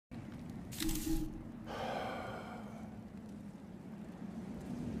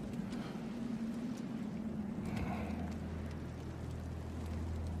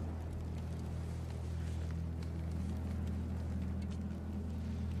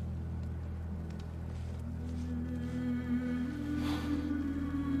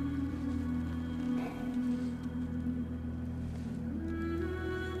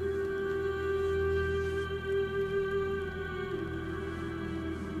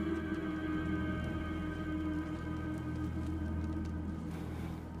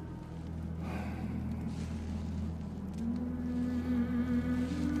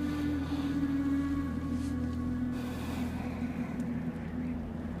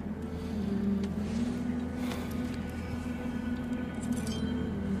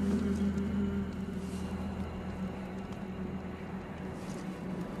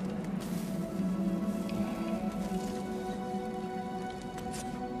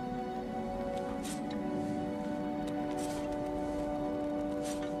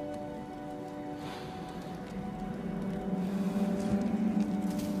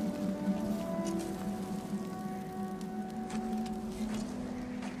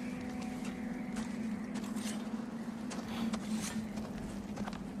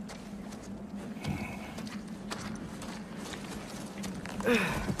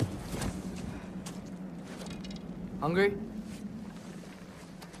Hungry?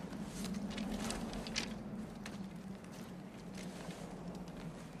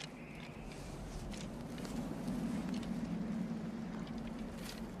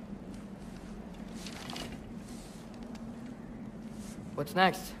 What's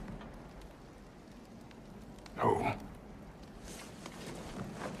next? Home.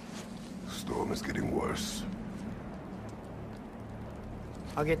 The storm is getting worse.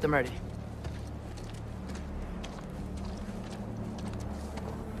 I'll get them ready.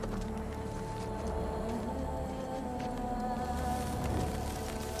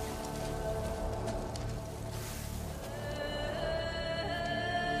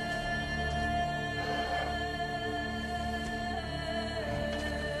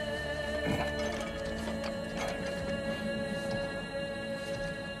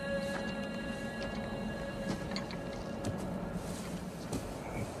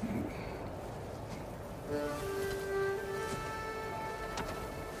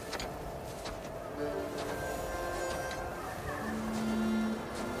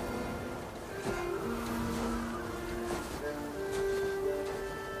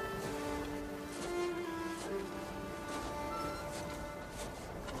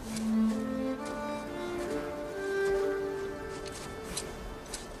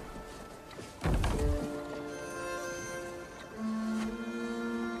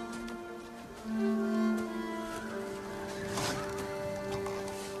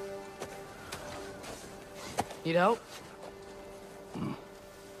 Need help?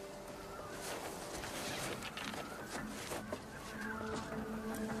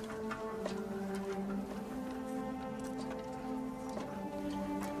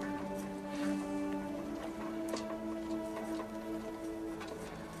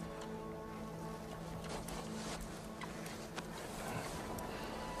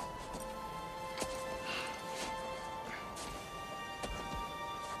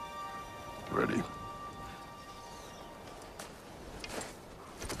 Ready?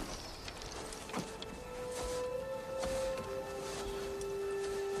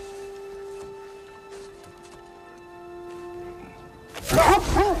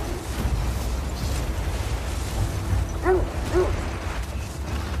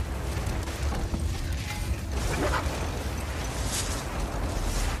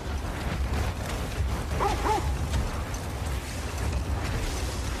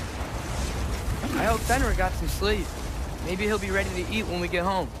 I hope Fenrir got some sleep. Maybe he'll be ready to eat when we get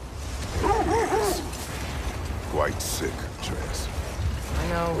home. Quite sick, Atreus. I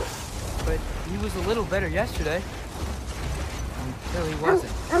know, but he was a little better yesterday. Until he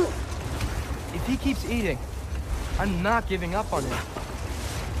wasn't. If he keeps eating, I'm not giving up on him.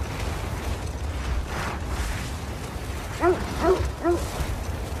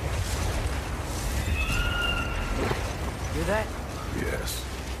 Hear that? Yes.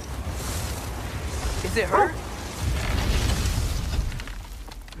 Is it her?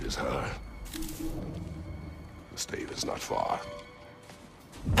 It is her. The stave is not far.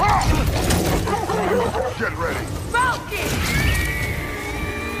 Get ready! Falcon!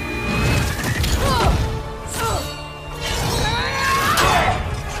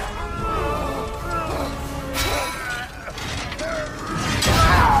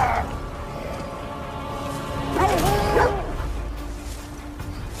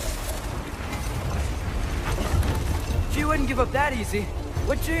 She wouldn't give up that easy,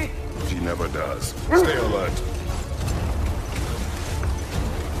 would she? She never does. Stay alert.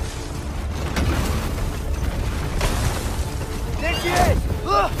 There she is!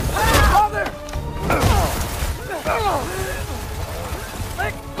 Father!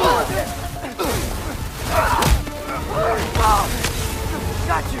 Let go of it!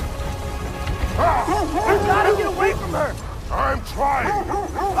 Got you! You gotta get away from her! I'm trying!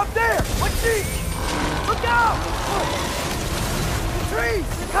 Up there! What's she? Look out! The trees!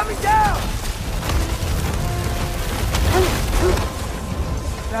 They're coming down!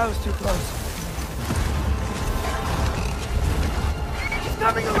 That was too close. She's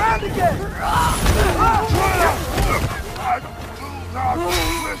coming around again! I do not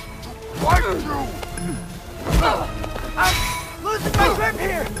wish to fight you! I'm losing my grip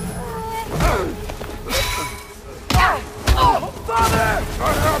here! Father! I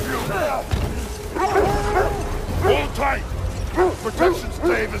have you! Hold tight! Protection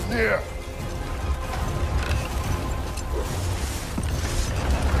stave is near!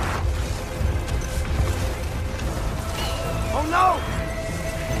 Oh no!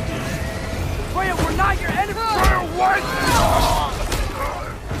 Freya, we're not your enemy! Freya, what?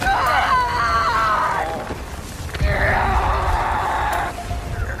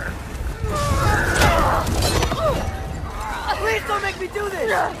 Don't make me do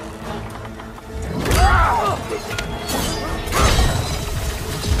this!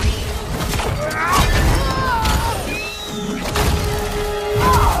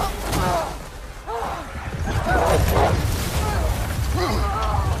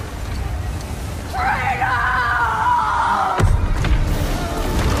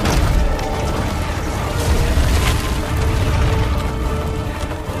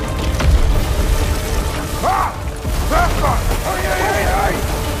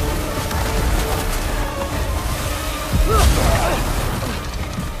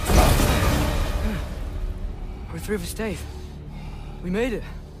 We're through the stave. We made it.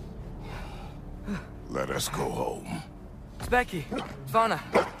 Let us go home. Specky, Svana,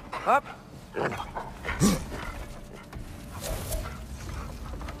 up.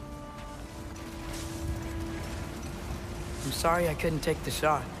 I'm sorry I couldn't take the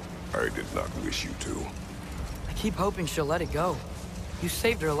shot. I did not wish you to. I keep hoping she'll let it go. You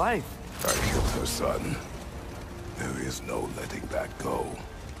saved her life. I killed her son. There is no letting that go.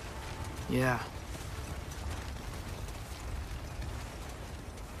 Yeah.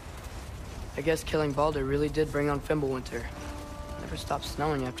 I guess killing Baldur really did bring on Fimbulwinter. Never stopped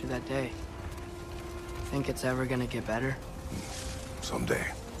snowing after that day. Think it's ever gonna get better? Someday.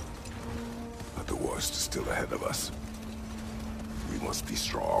 But the worst is still ahead of us. We must be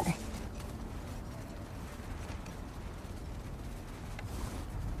strong.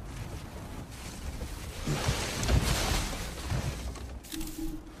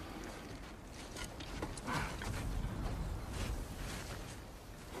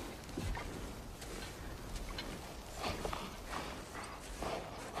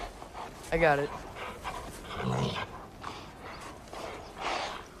 I got it.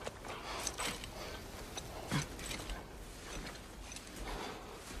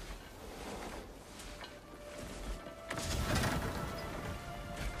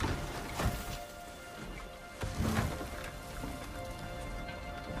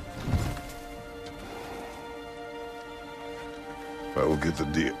 I will get the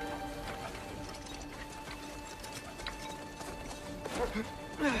deal.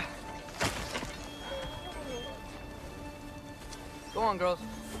 Go on, girls.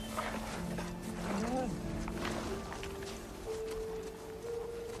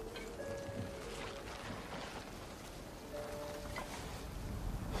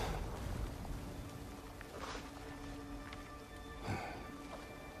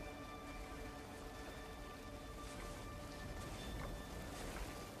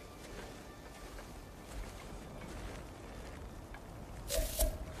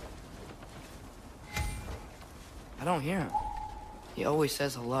 I don't hear him. He always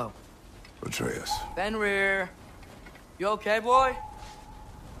says hello. Atreus. Fenrir. You okay, boy?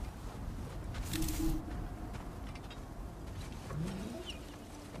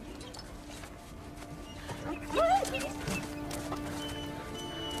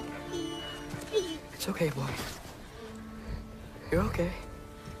 It's okay, boy. You're okay.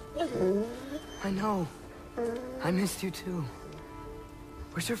 I know. I missed you too.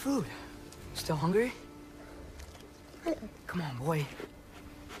 Where's your food? Still hungry? Come on, boy.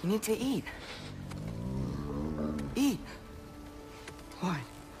 You need to eat. Eat. What?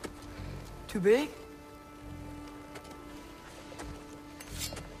 Too big?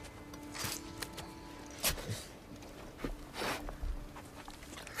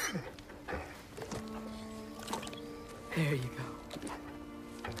 There you go.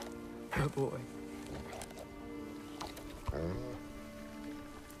 Good boy.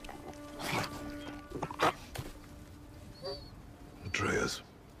 Atreus,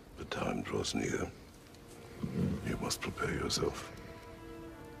 the time draws near. You must prepare yourself.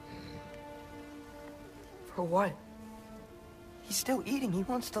 For what? He's still eating. He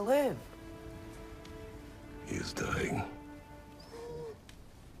wants to live. He is dying.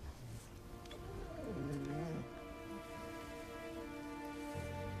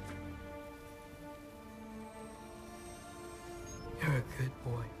 You're a good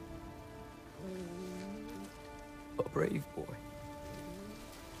boy. A brave boy.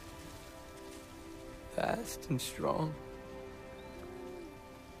 Fast and strong.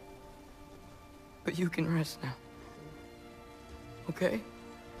 But you can rest now. Okay?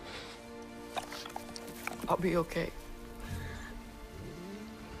 I'll be okay.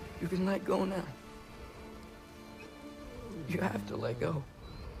 You can let go now. You have to let go.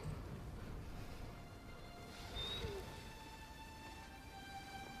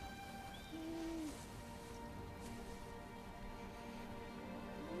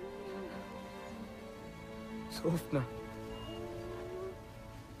 Sofna.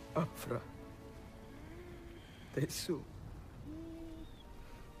 Apfra. Tesu.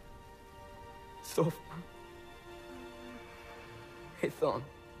 Sofna. Ethan.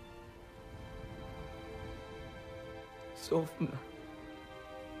 Sofna.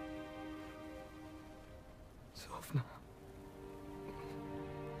 Sofna.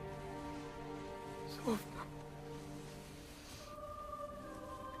 Sofna.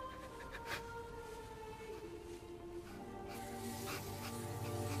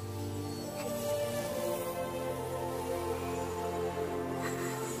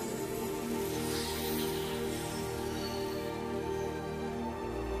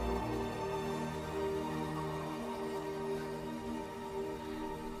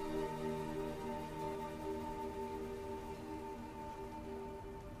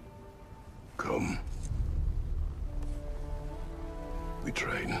 Come. We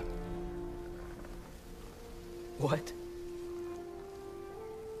train. What?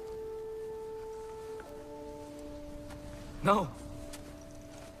 No.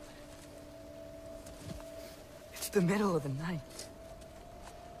 It's the middle of the night.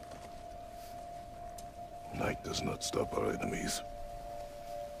 Night does not stop our enemies.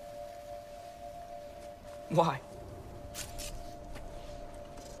 Why?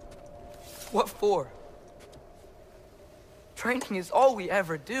 What for? Training is all we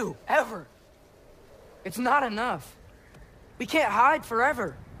ever do. Ever. It's not enough. We can't hide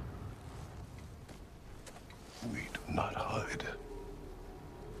forever. We do not hide.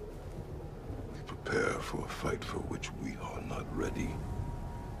 We prepare for a fight for which we are not ready.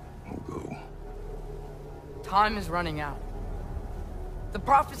 We'll go. Time is running out. The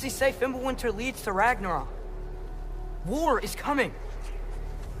prophecies say Fimbulwinter leads to Ragnarok. War is coming.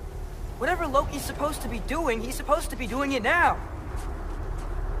 Whatever Loki's supposed to be doing, he's supposed to be doing it now.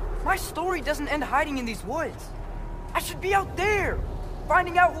 My story doesn't end hiding in these woods. I should be out there,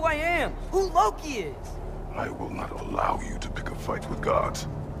 finding out who I am, who Loki is. I will not allow you to pick a fight with gods.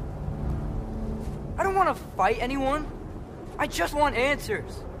 I don't want to fight anyone. I just want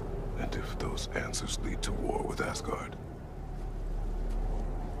answers. And if those answers lead to war with Asgard?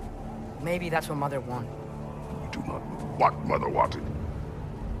 Maybe that's what Mother wanted. We do not know what Mother wanted.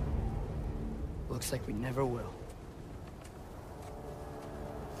 Looks like we never will.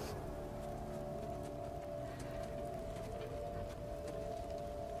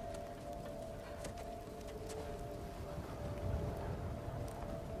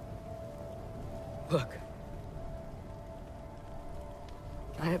 Look.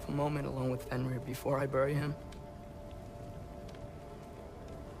 Can I have a moment alone with Fenrir before I bury him?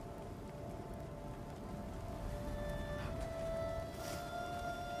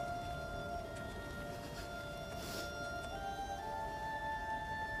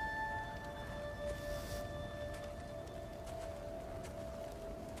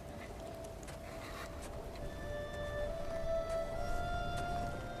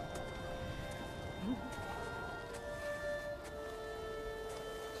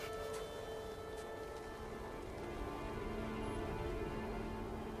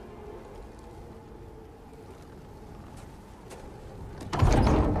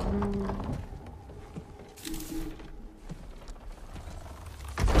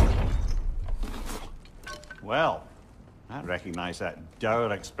 Well, I recognize that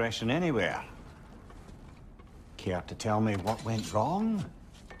dour expression anywhere. Care to tell me what went wrong?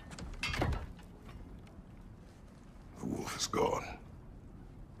 The wolf is gone.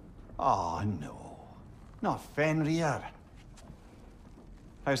 Oh, no. Not Fenrir.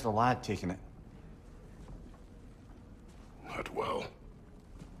 How's the lad taking it? Not well.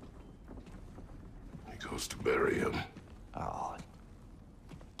 He goes to bury him. Oh,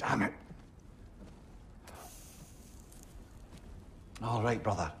 damn it. All right,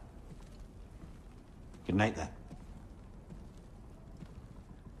 brother. Good night, then.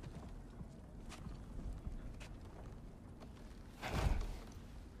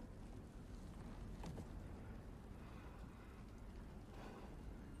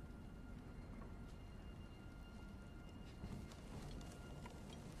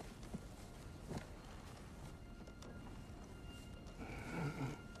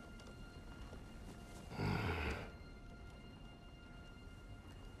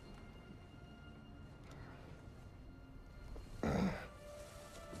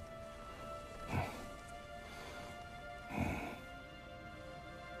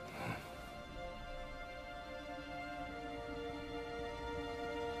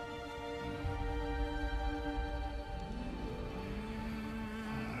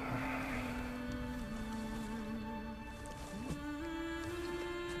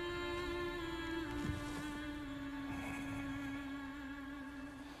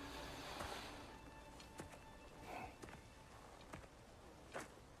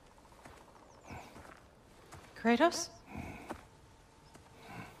 Kratos?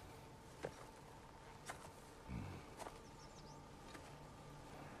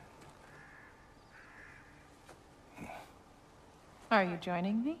 Are you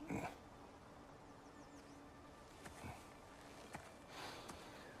joining me?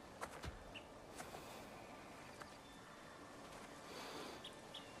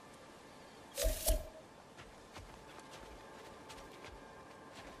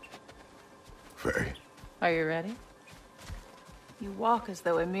 Faye. Are you ready? You walk as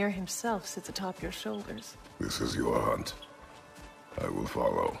though Ymir himself sits atop your shoulders. This is your hunt. I will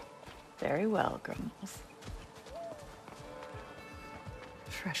follow. Very well, Grumbles.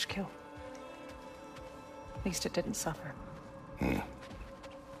 Fresh kill. At least it didn't suffer.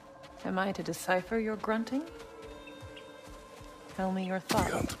 Am I to decipher your grunting? Tell me your thoughts.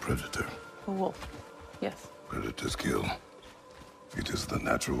 We hunt a predator. A wolf. Yes. Predators kill. It is the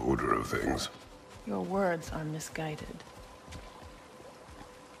natural order of things. Your words are misguided.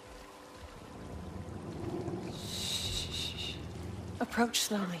 Shh. Approach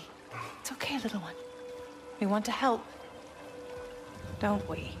slowly. It's okay, little one. We want to help. Don't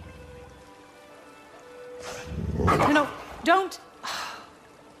we? No, don't!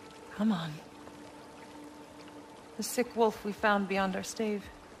 Come on. The sick wolf we found beyond our stave.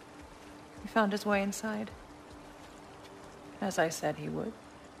 He found his way inside. As I said he would.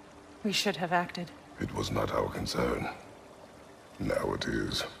 We should have acted. It was not our concern. Now it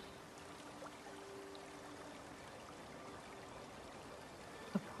is.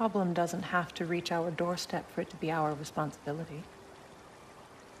 The problem doesn't have to reach our doorstep for it to be our responsibility.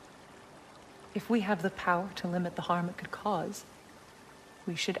 If we have the power to limit the harm it could cause,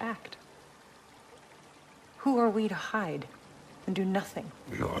 we should act. Who are we to hide and do nothing?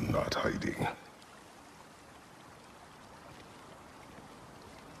 We are not hiding.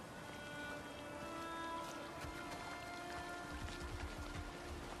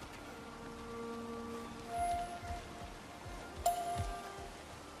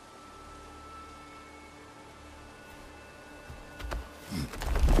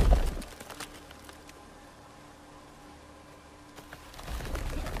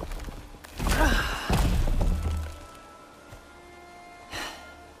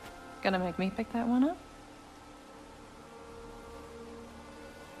 Gonna make me pick that one up?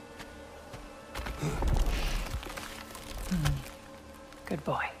 Good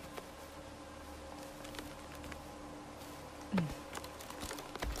boy.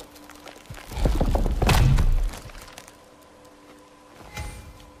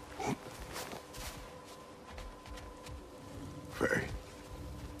 Faye.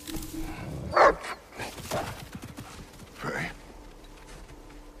 Faye.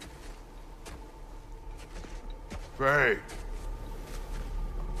 Faye.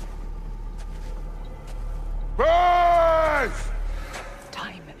 Faye!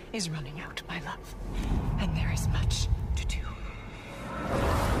 Time is running out, my love. And there is much to do.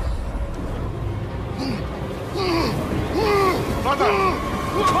 Mother!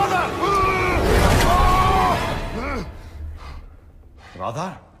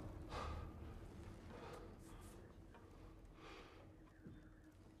 Brother?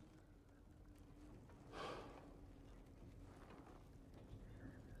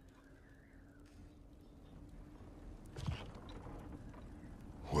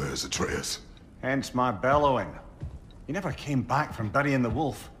 Where's Atreus? Hence my bellowing. He never came back from burying the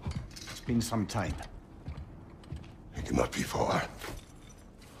wolf. It's been some time. He cannot be far.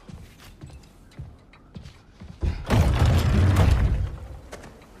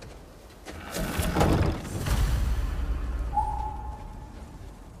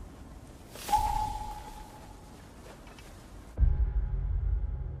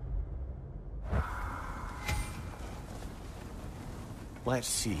 Let's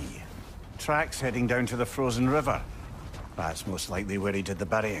see. Tracks heading down to the frozen river. That's most likely where he did the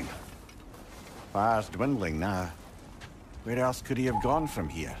burying. Fire's dwindling now. Where else could he have gone from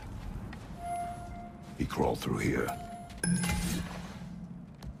here? He crawled through here.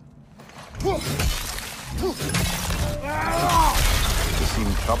 You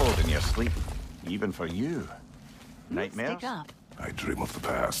seem troubled in your sleep, even for you. Nightmares? Stick up. I dream of the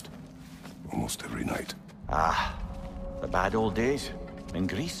past. Almost every night. Ah, the bad old days in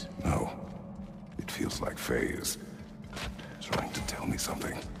Greece. No. It feels like Faye is trying to tell me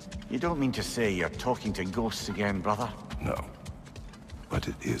something. You don't mean to say you're talking to ghosts again, brother? No. But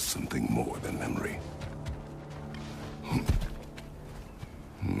it is something more than memory.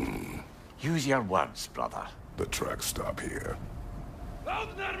 Use your words, brother. The tracks stop here.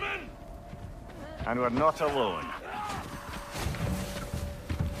 And we're not alone.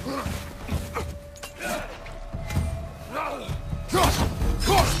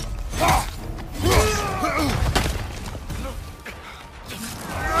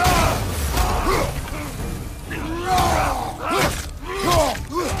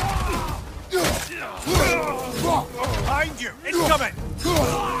 you! Incoming!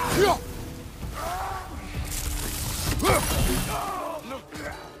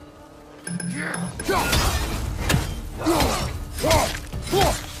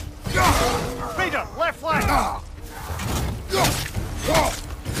 Raider, left flank!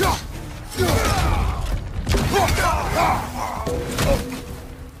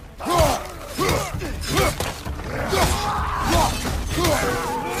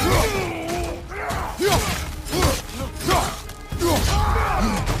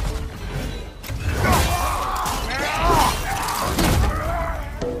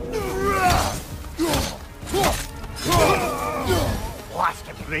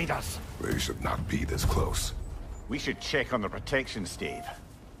 Blasted raiders! They should not be this close. We should check on the protection stave.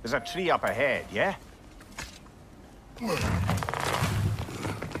 There's a tree up ahead, yeah?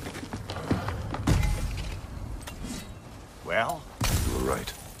 Well? You were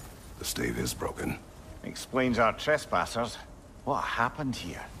right. The stave is broken. Explains our trespassers. What happened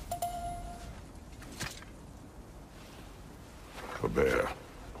here? A bear.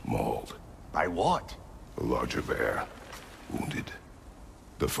 Mauled. By what? A larger bear. Wounded.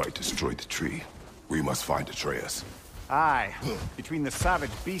 The fight destroyed the tree. We must find Atreus. Aye. Between the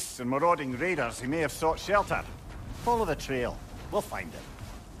savage beasts and marauding raiders, he may have sought shelter. Follow the trail. We'll find him.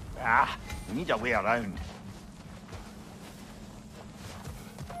 Ah, we need a way around.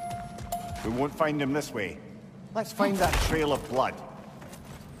 We won't find him this way. Let's find that trail of blood.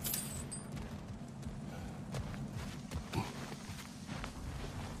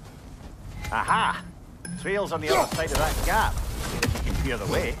 Aha! Trail's on the other side of that gap, if you can clear the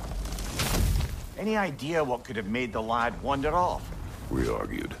way. Any idea what could have made the lad wander off? We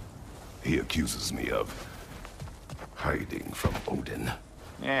argued. He accuses me of hiding from Odin.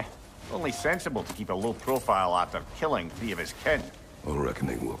 Only sensible to keep a low profile after killing 3 of his kin. A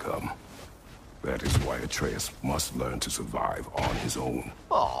reckoning will come. That is why Atreus must learn to survive on his own.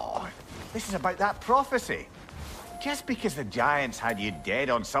 Oh, this is about that prophecy. Just because the giants had you dead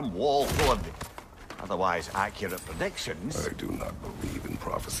on some wall full of otherwise accurate predictions... I do not believe in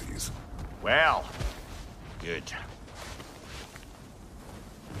prophecies. Well, good.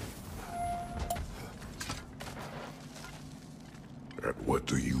 And what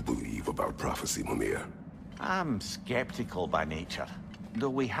do you believe about prophecy, Mimir? I'm skeptical by nature, though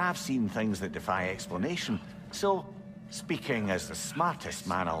we have seen things that defy explanation. So, speaking as the smartest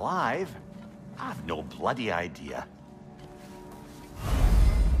man alive, I've no bloody idea.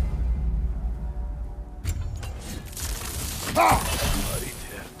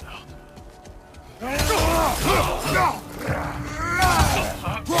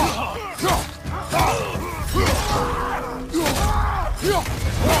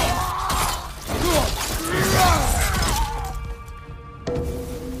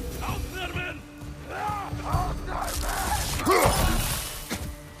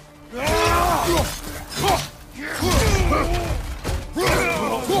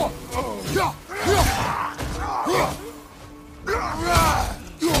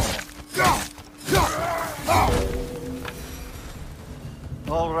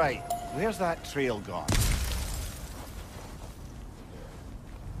 All right, where's that trail gone?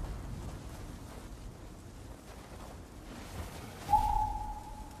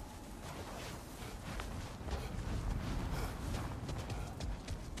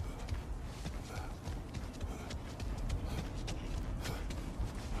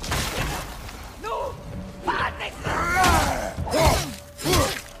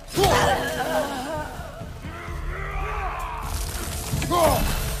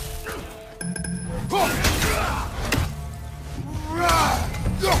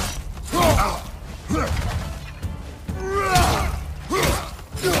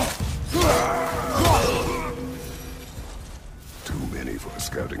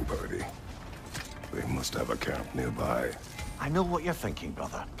 I know what you're thinking,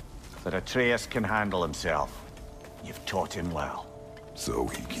 brother. But Atreus can handle himself. You've taught him well. So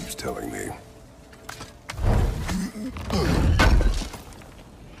he keeps telling me.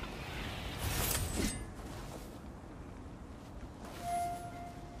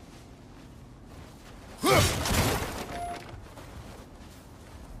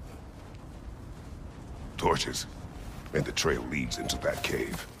 Torches. And the trail leads into that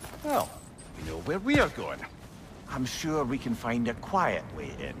cave. Well, we know where we are going. I'm sure we can find a quiet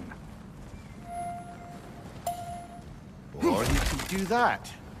way in. Or you could do that.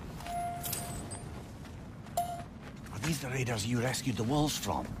 Are these the raiders you rescued the wolves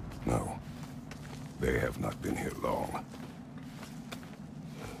from? No. They have not been here long.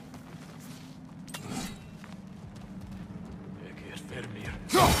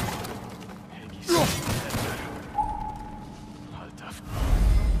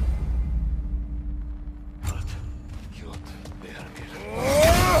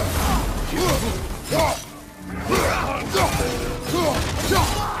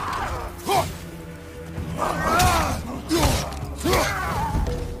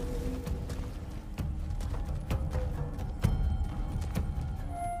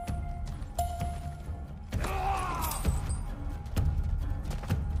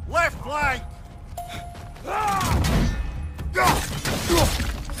 left flank!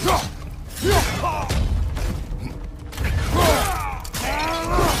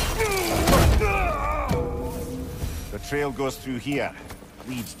 The trail goes through here.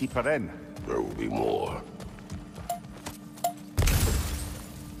 Leads deeper in. There will be more.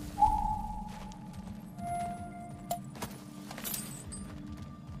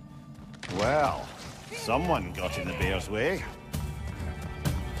 Well, someone got in the bear's way.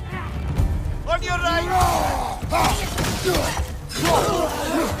 On your right!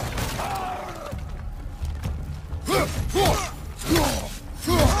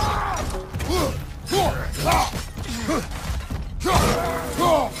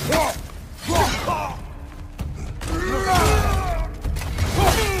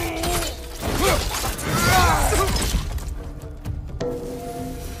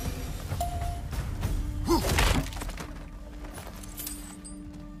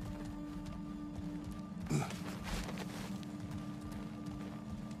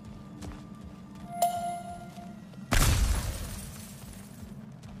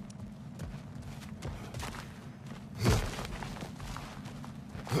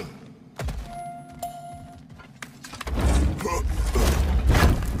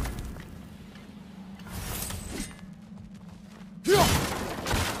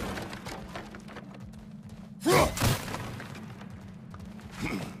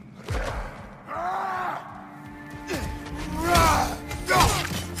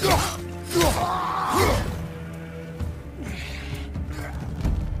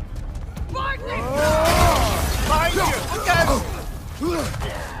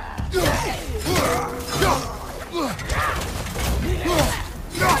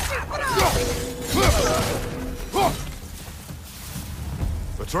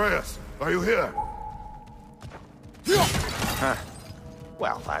 Atreus, are you here? Huh.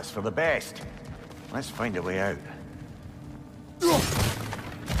 Well, that's for the best. Let's find a way out.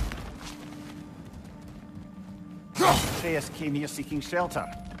 Atreus came here seeking shelter.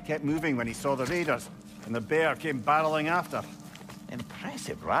 Kept moving when he saw the raiders, and the bear came barreling after.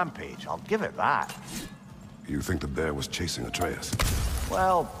 Impressive rampage, I'll give it that. You think the bear was chasing Atreus?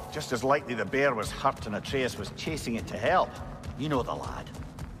 Well, just as likely the bear was hurt and Atreus was chasing it to help. You know the lad.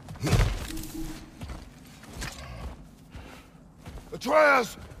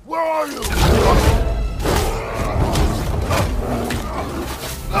 Atreus, where are you?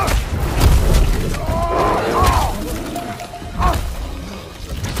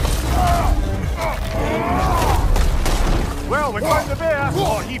 Well, we found the bear,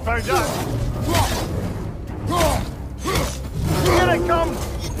 or he found us. Here it comes!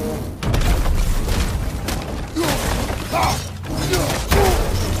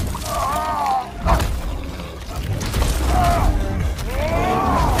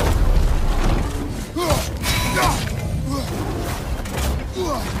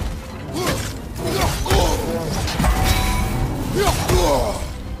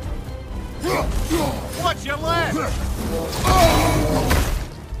 Watch your left!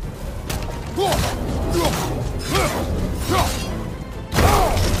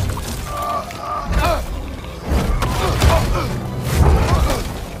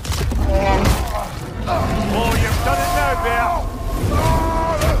 Oh, you've done it now, bear!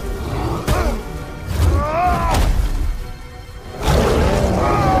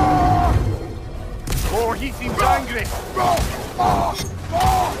 Oh, he seems angry!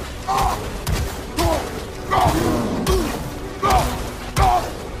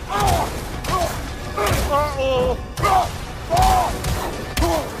 Uh-oh!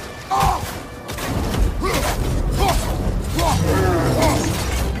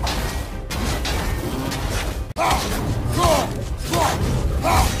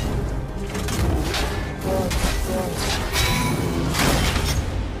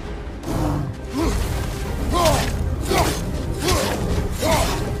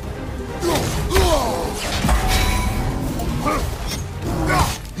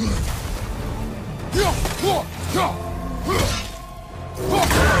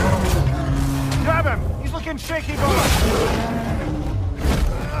 Grab him! He's looking shaky, brother!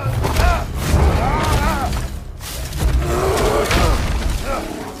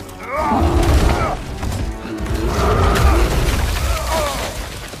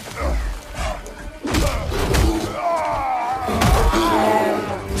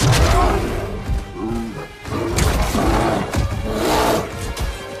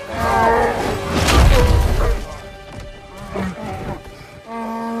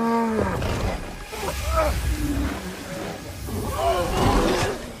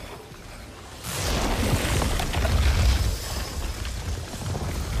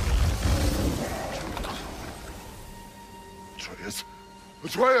 Atreus!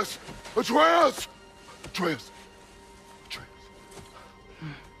 Atreus! Atreus! Atreus! Atreus!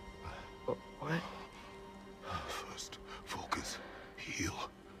 What? First, focus. Heal.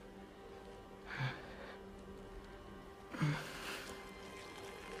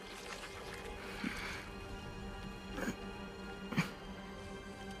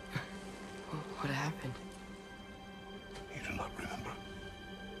 What happened? You do not remember.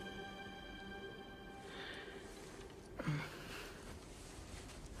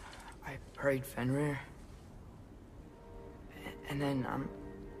 I prayed Fenrir. And then I'm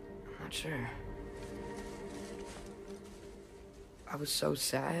not sure. I was so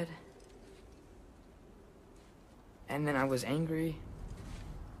sad. And then I was angry.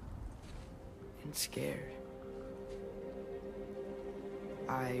 And scared.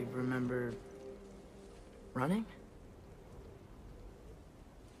 I remember running.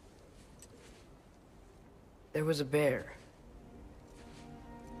 There was a bear.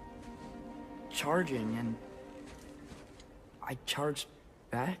 Charging, and I charged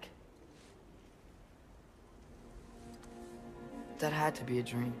back? That had to be a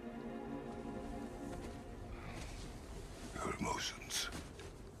dream. Your emotions.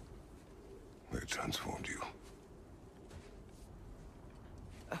 They transformed you.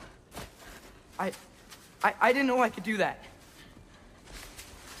 I didn't know I could do that.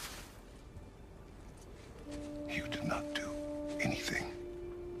 You did not do anything.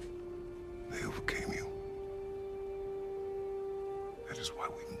 They overcame you. That is why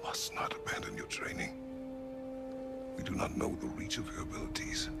we must not abandon your training. We do not know the reach of your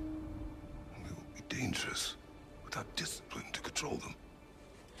abilities. They will be dangerous without discipline to control them.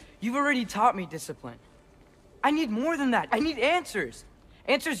 You've already taught me discipline. I need more than that. I need answers.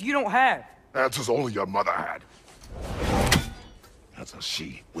 Answers you don't have. Answers only your mother had. Answers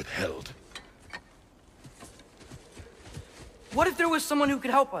she withheld. What if there was someone who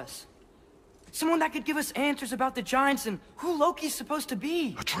could help us? Someone that could give us answers about the giants and who Loki's supposed to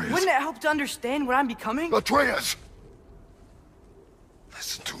be. Atreus. Wouldn't it help to understand what I'm becoming? Atreus!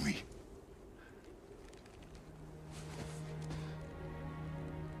 Listen to me.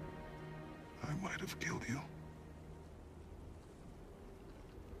 I might have killed you.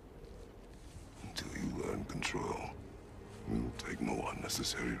 Until you learn control, we will take no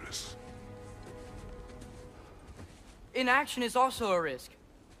unnecessary risks. Inaction is also a risk.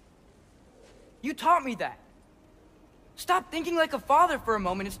 You taught me that. Stop thinking like a father for a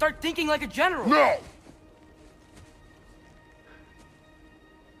moment and start thinking like a general. No!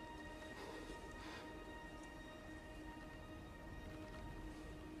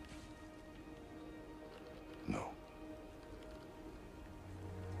 No.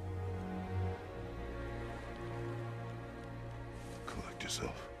 Collect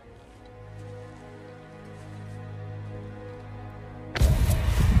yourself.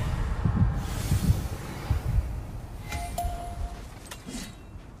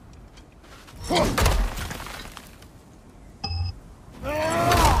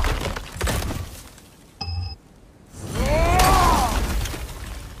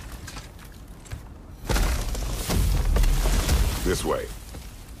 This way.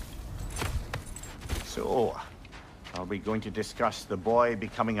 So, are we going to discuss the boy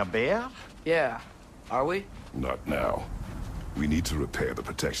becoming a bear? Yeah, are we? Not now. We need to repair the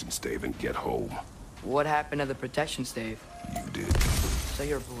protection stave and get home. What happened to the protection stave? You did. So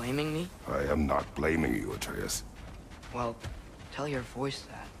you're blaming me? I am not blaming you, Atreus. Well, tell your voice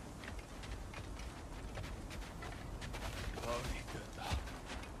that.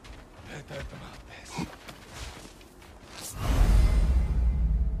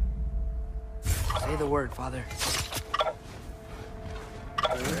 Say the word, Father.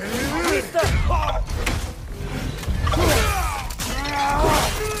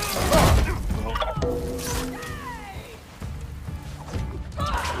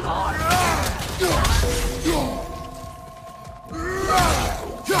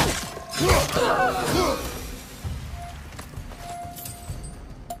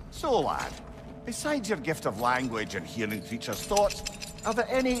 So, lad, besides your gift of language and hearing creatures' thoughts, are there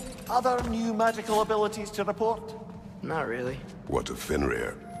any other new magical abilities to report? Not really. What of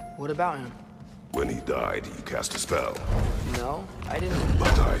Fenrir? What about him? When he died, you cast a spell. No, I didn't.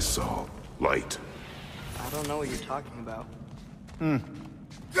 But I saw light. I don't know what you're talking about. Like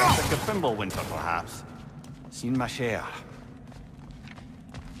a Fimbulwinter, perhaps. Seen my share.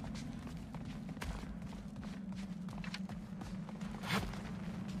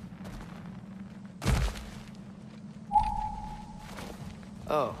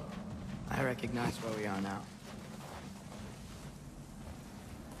 Oh, I recognize where we are now.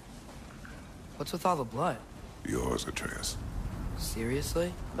 What's with all the blood? Yours, Atreus.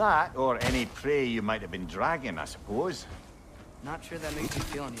 Seriously? That, or any prey you might have been dragging, I suppose. Not sure that makes me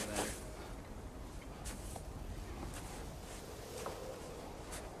feel any better.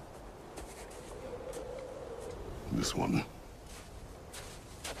 This one.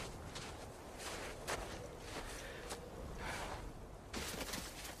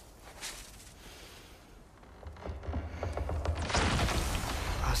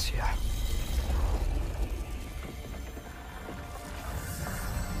 Æsir.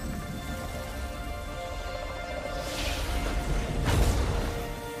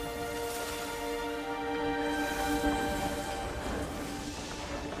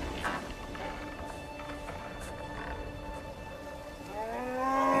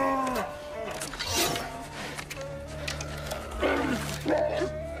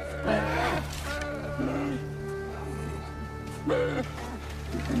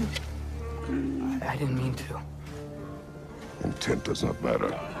 I didn't mean to. Intent does not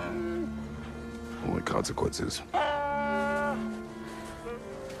matter. Only consequences.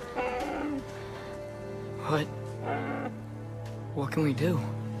 What can we do?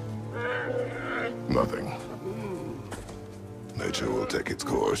 Nothing. Nature will take its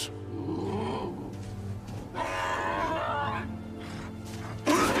course.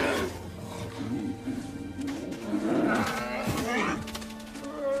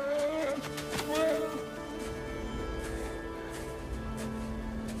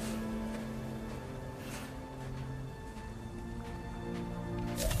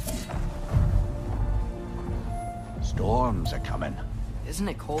 Storms are coming. Isn't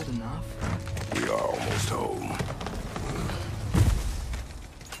it cold enough? We are almost home.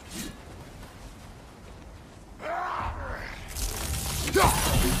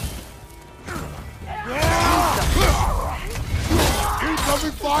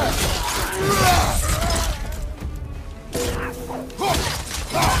 Incoming fire!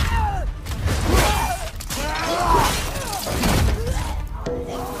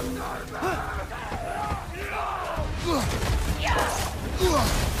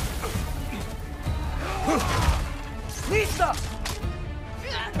 Lisa!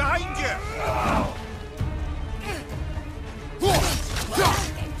 Behind you! They're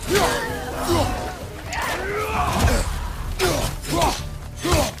stunned!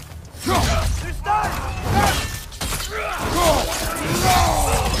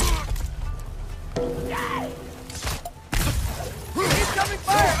 Incoming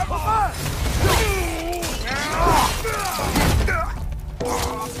fire! Up above!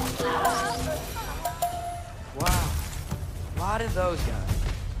 Wow. A lot of those guys.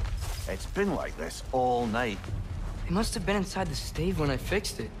 It's been like this all night. They must have been inside the stave when I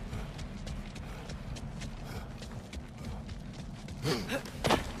fixed it.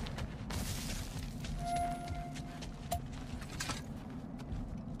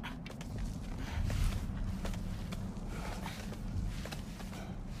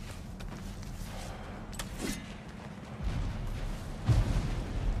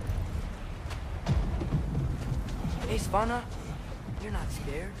 Hey, Svanna, you're not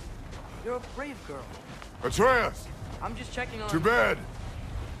scared. You're a brave girl. Atreus! I'm just checking on... To bed!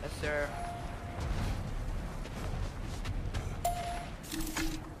 Yes, sir.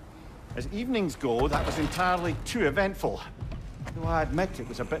 As evenings go, that was entirely too eventful. Though I admit it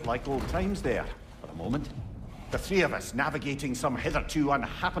was a bit like old times there, for a moment. The three of us navigating some hitherto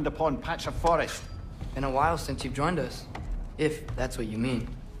unhappened-upon patch of forest. Been a while since you've joined us. If that's what you mean.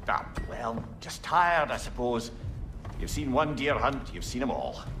 Ah, well, just tired, I suppose. You've seen one deer hunt, you've seen them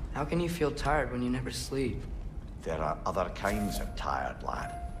all. How can you feel tired when you never sleep? There are other kinds of tired,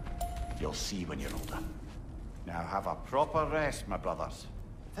 lad. You'll see when you're older. Now have a proper rest, my brothers.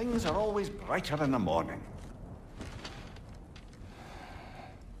 Things are always brighter in the morning.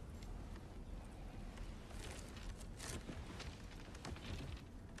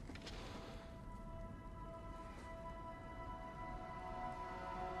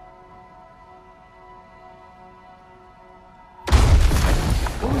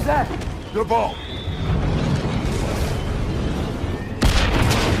 What was that? Your ball!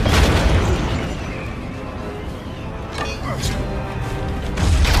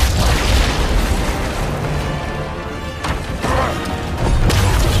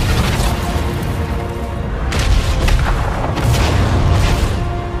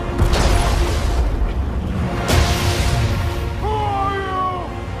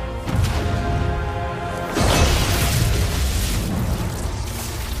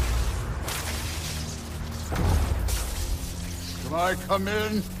 Come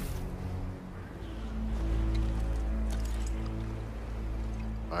in.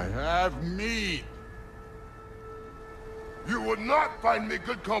 I have meat. You would not find me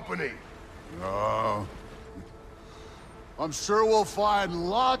good company. No. I'm sure we'll find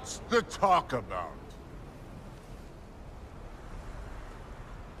lots to talk about.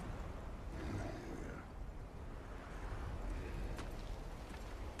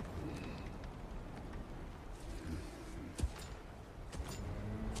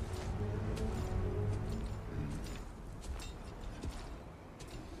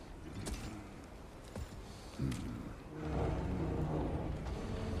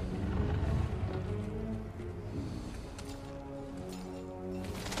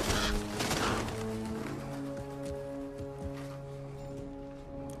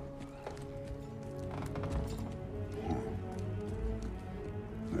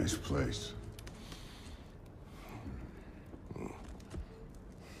 Nice place.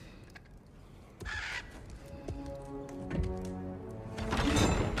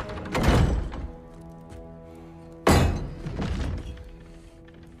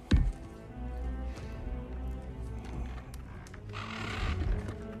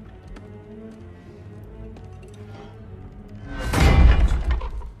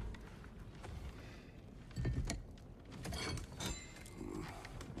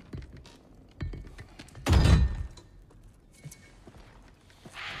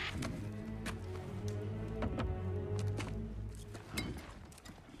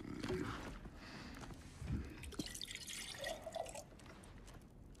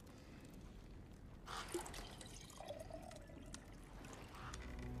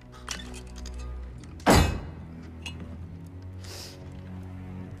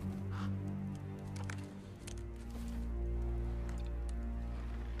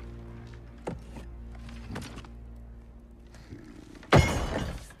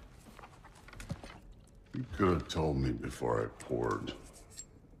 You could have told me before I poured.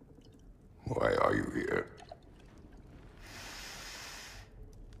 Why are you here?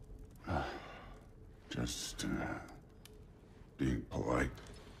 Just, being polite.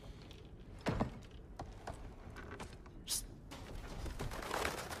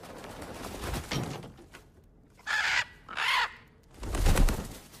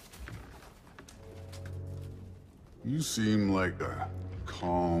 You seem like a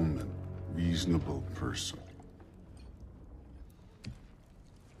calm and reasonable person.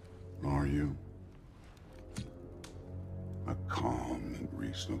 Are you? A calm and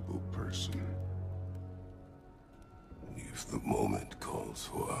reasonable person. If the moment calls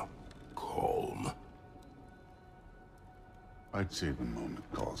for calm. I'd say the moment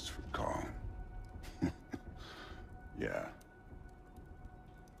calls for calm. Yeah.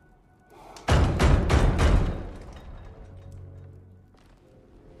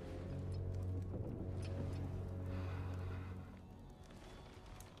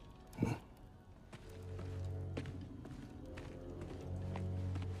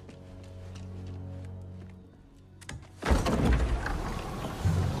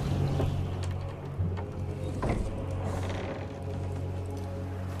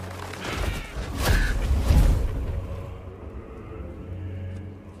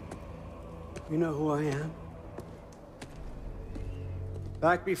 You know who I am?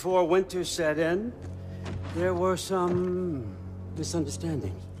 Back before winter set in, there were some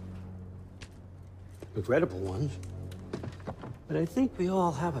misunderstandings. Regrettable ones. But I think we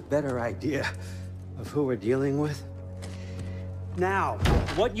all have a better idea of who we're dealing with. Now,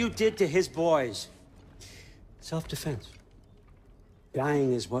 what you did to his boys. Self-defense.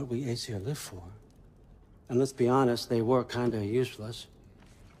 Dying is what we Æsir live for. And let's be honest, they were kinda useless.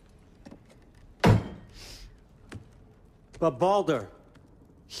 But Baldur,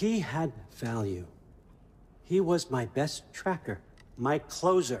 he had value. He was my best tracker, my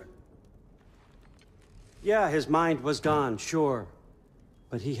closer. Yeah, his mind was gone, sure.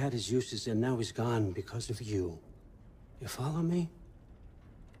 But he had his uses, and now he's gone because of you. You follow me?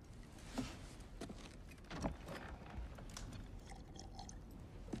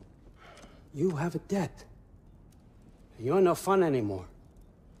 You have a debt. You're no fun anymore.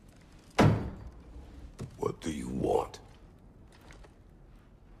 What do you want?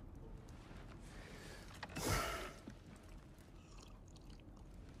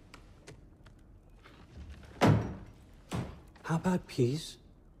 How about peace?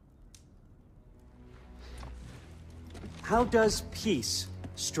 How does peace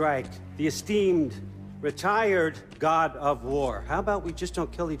strike the esteemed, retired God of War? How about we just don't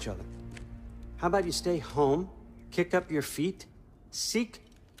kill each other? How about you stay home, kick up your feet, seek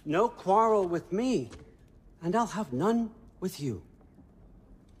no quarrel with me, and I'll have none with you.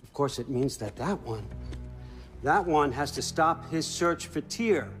 Of course, it means that that one has to stop his search for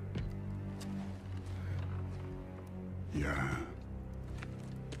Tyr. Yeah.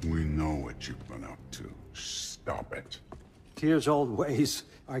 We know what you've been up to. Stop it. Tyr's old ways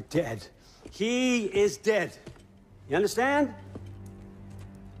are dead. He is dead. You understand?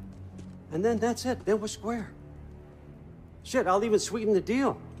 And then that's it. Then we're square. Shit, I'll even sweeten the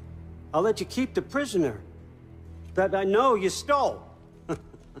deal. I'll let you keep the prisoner that I know you stole.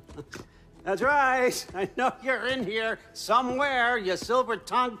 That's right. I know you're in here somewhere, you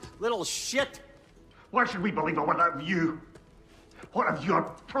silver-tongued little shit. Why should we believe a word of you? What have your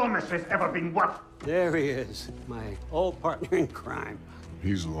promises ever been worth? There he is, my old partner in crime.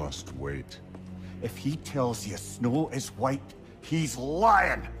 He's lost weight. If he tells you snow is white, he's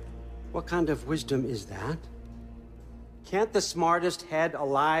lying. What kind of wisdom is that? Can't the smartest head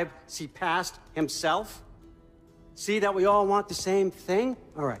alive see past himself? See that we all want the same thing?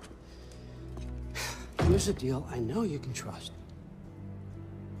 All right. Here's a deal I know you can trust.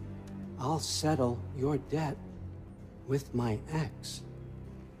 I'll settle your debt with my ex.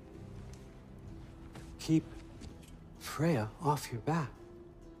 Keep Freya off your back.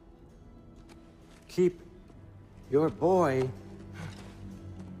 Keep your boy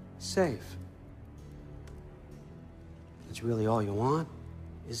safe. That's really all you want,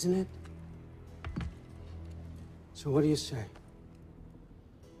 isn't it? So what do you say?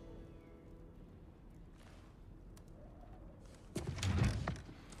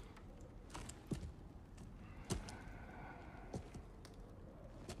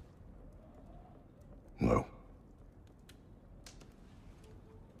 No.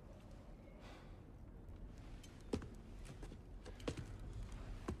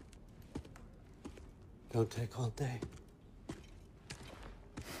 Don't take all day.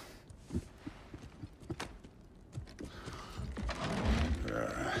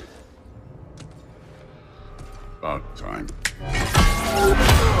 About time.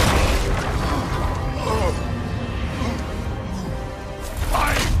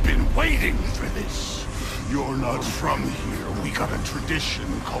 I've been waiting for this. You're not from here. We got a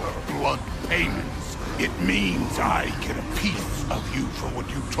tradition called blood payments. It means I get a piece of you for what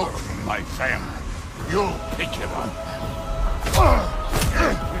you took from my family. You'll pick it up.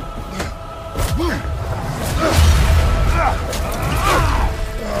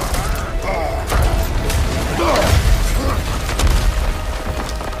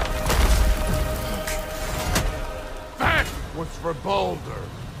 That was for Baldur.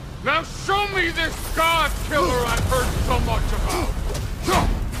 Now show me this god killer I've heard so much about.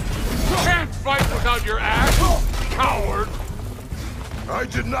 Can't fight without your axe, coward. I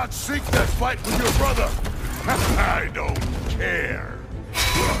did not seek that fight with your brother. I don't care.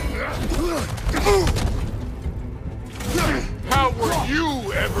 How were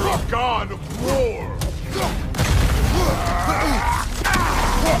you ever a god of war?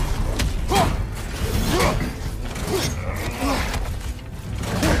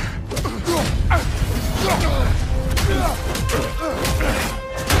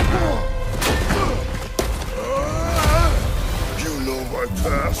 You know my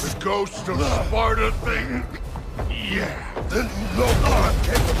past. The ghost of Sparta thing? Yeah. Then you know what I'm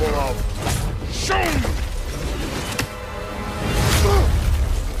capable of. Show me!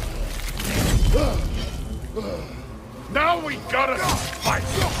 Now we gotta fight!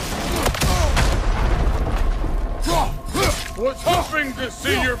 Was hoping to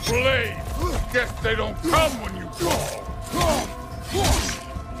see your blade. Guess they don't come when you call.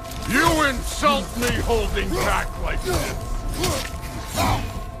 You insult me holding back like this.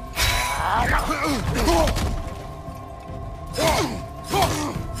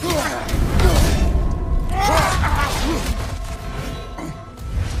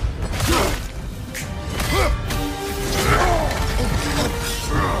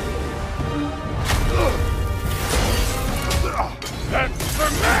 That's the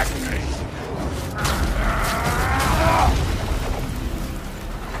madness!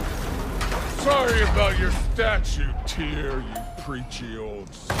 Sorry about your statue, Tyr, you preachy old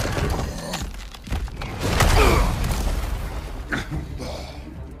s***.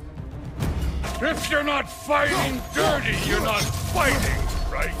 If you're not fighting dirty, you're not fighting,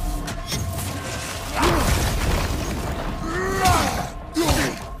 right?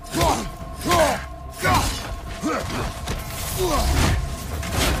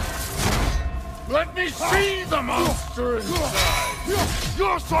 Let me see the monster inside!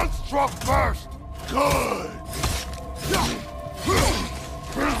 Your son struck first! Good!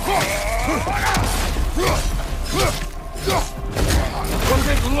 Was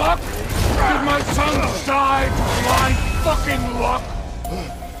it luck? Did my son die to blind fucking luck?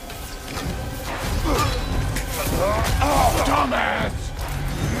 Dumbass!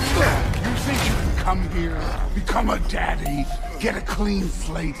 You think you can come here, become a daddy, get a clean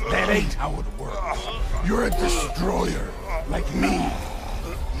slate. That ain't how it works. You're a destroyer, like me.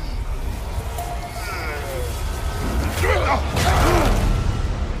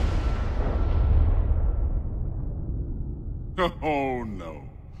 Oh, no.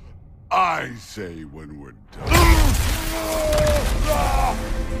 I say when we're done.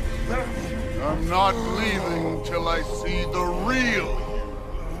 I'm not leaving till I see the real you.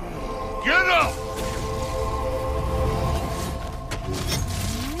 Get up!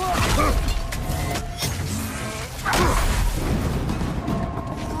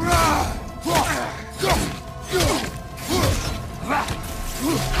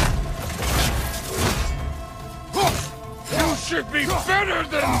 You should be better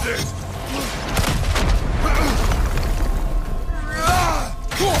than this!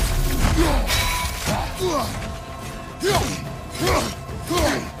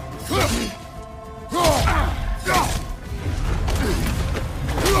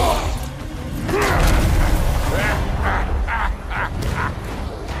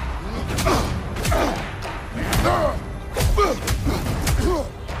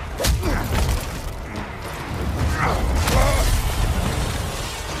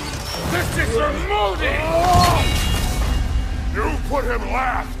 This is your movie! You put him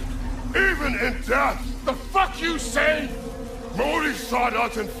last, even in death. The fuck you say? Modi sought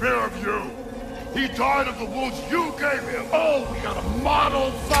us in fear of you. He died of the wounds you gave him. Oh, we got a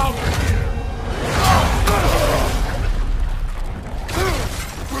model father here.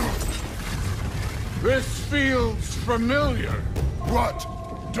 This feels familiar. What?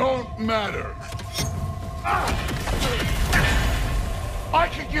 Don't matter. I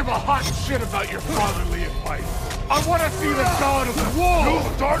can give a hot shit about your fatherly advice. I want to see the God of War! You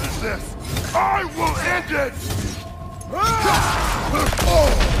started this! I will end it!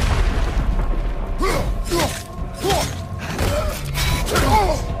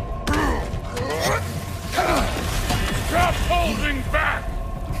 Stop holding back!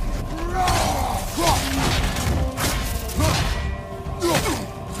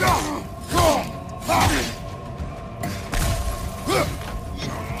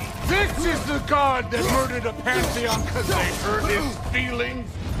 This is the god that murdered a pantheon because they hurt his feelings?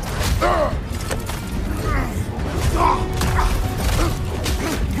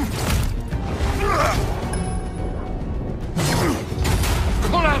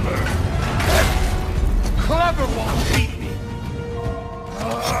 Clever! Clever won't beat me!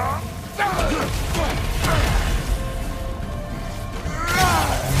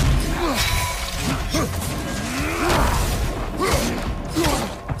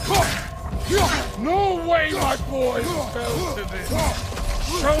 No way my boys fell to this!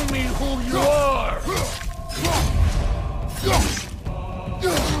 Show me who you are!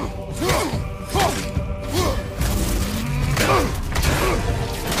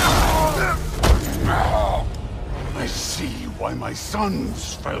 I see why my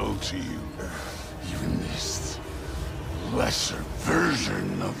sons fell to you. Even this lesser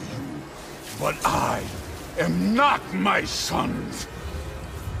version of you. But I am not my sons.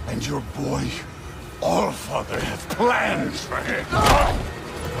 And your boy, Allfather, has plans for him.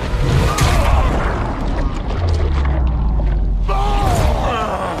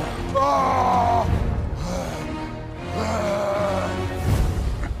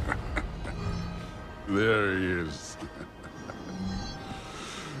 There he is.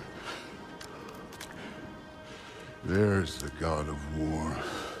 There's the God of War.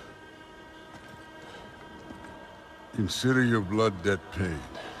 Consider your blood debt paid.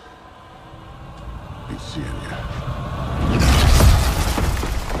 Be seeing you.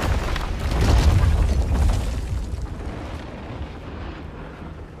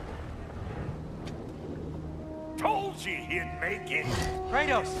 Told you he'd make it.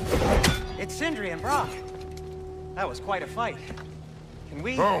 Kratos, it's Sindri and Brock. That was quite a fight. Can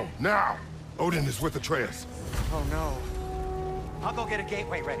we... Oh, now! Odin is with Atreus. Oh, no. I'll go get a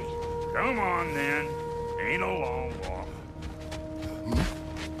gateway ready. Come on, then. Ain't a long walk.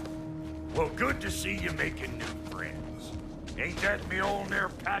 Well, good to see you making new friends. Ain't that Mjolnir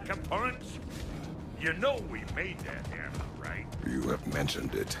pack a punch? You know we made that hammer, right? You have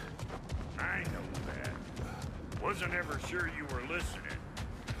mentioned it. I know that. Wasn't ever sure you were listening.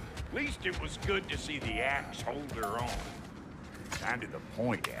 At least it was good to see the axe hold her own. Kind of the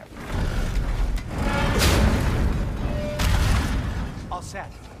point, after. All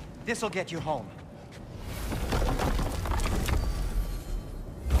set. This'll get you home.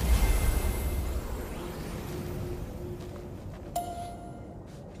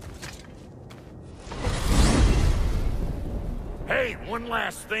 Hey, one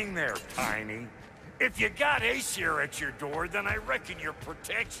last thing there, Tiny. If you got Æsir at your door, then I reckon your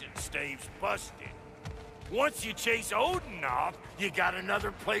protection stave's busted. Once you chase Odin off, you got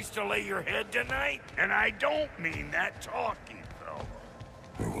another place to lay your head tonight? And I don't mean that talking, fella.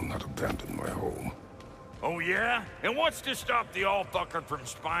 I will not abandon my home. Oh yeah? And what's to stop the all-fucker from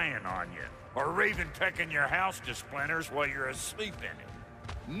spying on you? Or Raven pecking your house to splinters while you're asleep in it?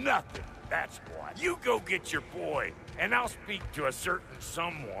 Nothing, that's why. You go get your boy, and I'll speak to a certain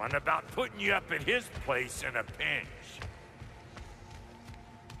someone about putting you up at his place in a pinch.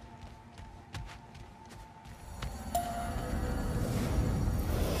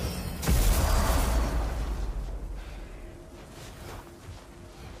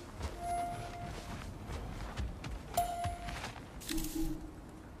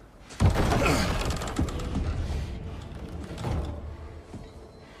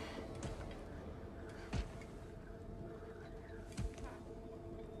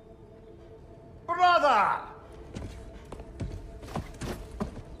 Brother!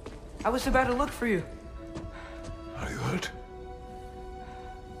 I was about to look for you. Are you hurt?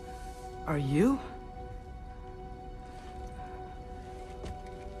 Are you?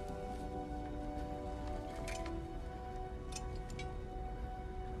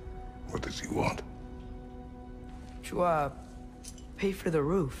 What does he want? To, pay for the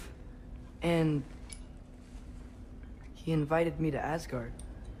roof. And he invited me to Asgard.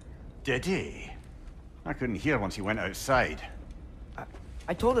 Did he? I couldn't hear once he went outside.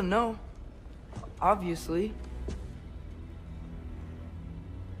 I told him no. Obviously.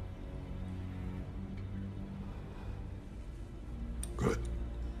 Good.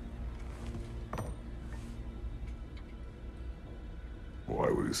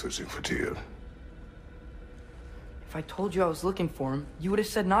 Why were you searching for Tyr? If I told you I was looking for him, you would have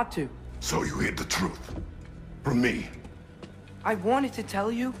said not to. So you hid the truth. From me. I wanted to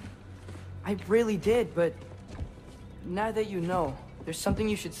tell you. I really did, but now that you know, there's something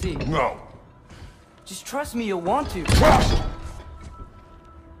you should see. No. Just trust me, you'll want to. Trust!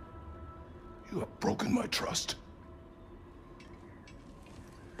 You have broken my trust.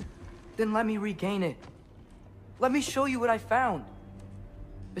 Then let me regain it. Let me show you what I found.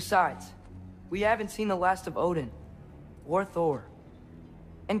 Besides, we haven't seen the last of Odin. Or Thor.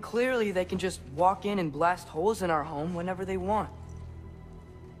 And clearly they can just walk in and blast holes in our home whenever they want.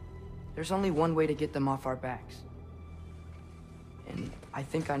 There's only one way to get them off our backs. And I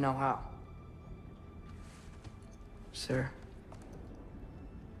think I know how. Sir.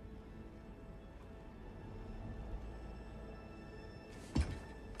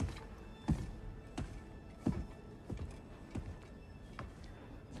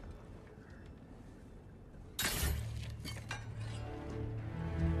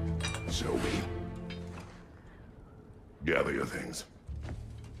 Show me. Gather your things.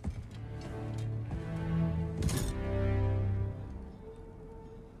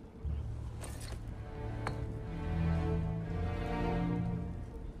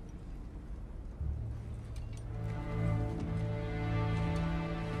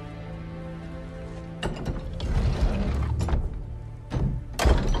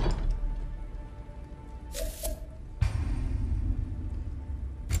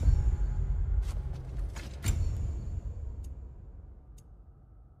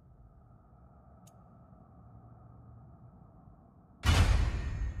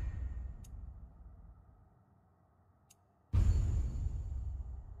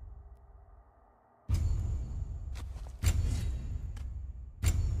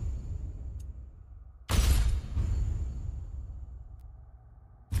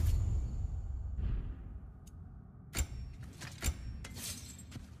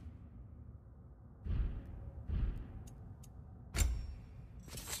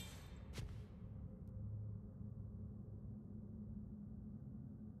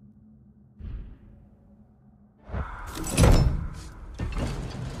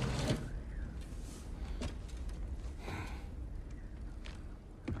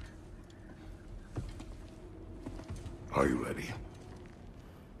 Are you ready?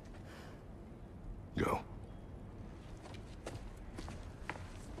 Go.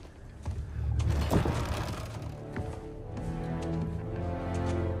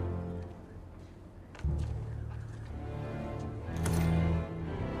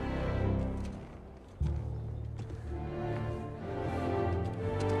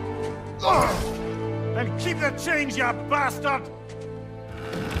 Then keep the change, you bastard!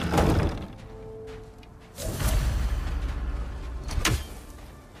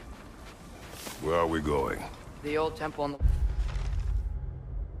 Where are we going? The old temple on the...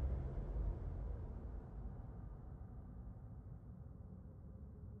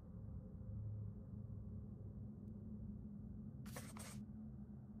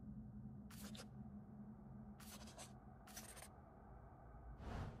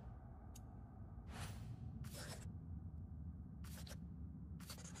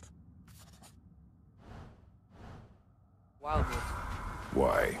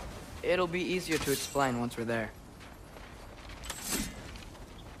 Why? It'll be easier to explain once we're there.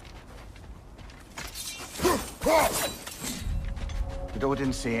 Did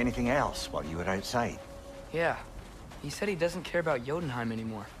Odin say anything else while you were outside? Yeah. He said he doesn't care about Jotunheim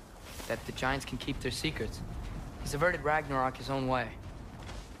anymore. That the giants can keep their secrets. He's averted Ragnarok his own way.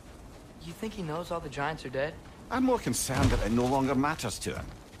 You think he knows all the giants are dead? I'm more concerned that it no longer matters to him.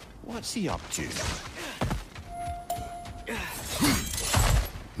 What's he up to?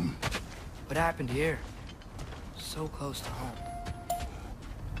 What happened here? So close to home.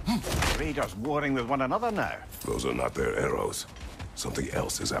 Raiders warring with one another now. Those are not their arrows. Something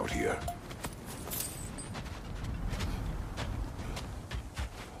else is out here.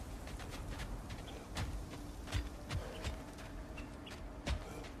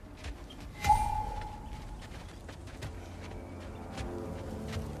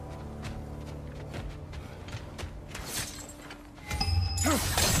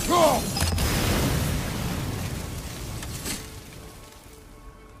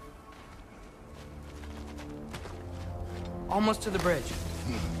 Almost to the bridge.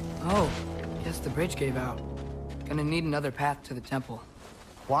 Oh, guess the bridge gave out. Gonna need another path to the temple.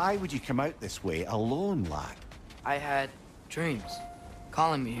 Why would you come out this way alone, lad? I had dreams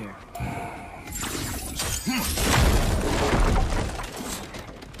calling me here.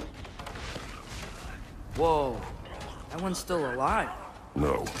 Whoa, that one's still alive.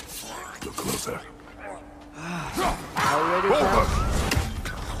 No. Look closer. Elevator down.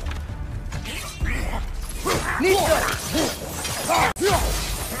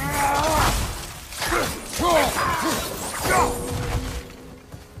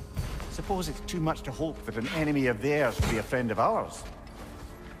 Suppose it's too much to hope that an enemy of theirs will be a friend of ours.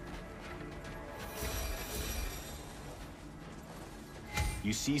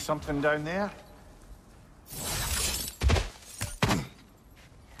 You see something down there?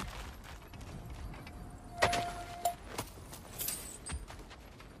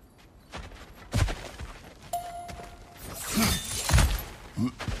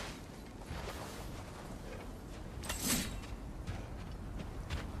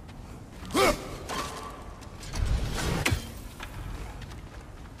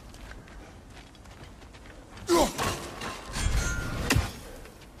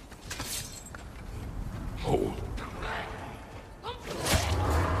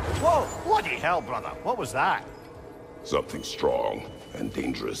 Hell, brother, what was that? Something strong and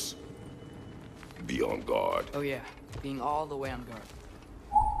dangerous. Be on guard. Oh yeah, being all the way on guard.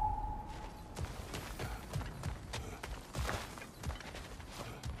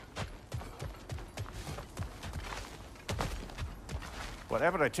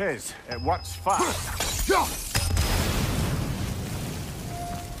 Whatever it is, it works fast.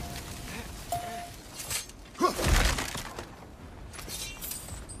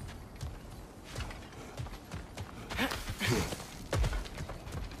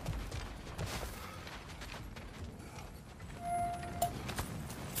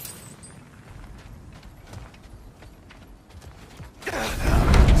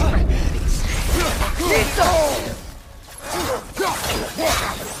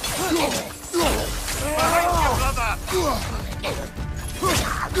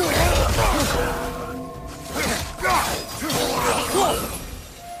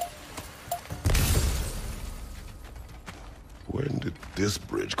 When did this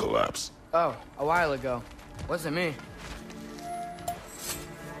bridge collapse? Oh, a while ago. Wasn't me.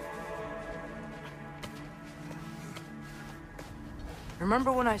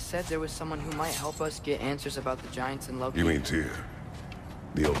 Remember when I said there was someone who might help us get answers about the giants and Loki? You mean Tyr,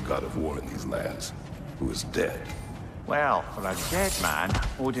 the old god of war in these lands, who is dead? Well, for a dead man,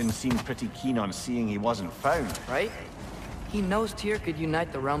 Odin seemed pretty keen on seeing he wasn't found. Right? He knows Tyr could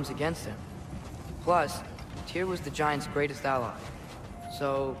unite the realms against him. Plus, Tyr was the giant's greatest ally.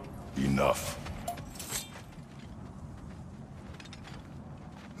 So... Enough.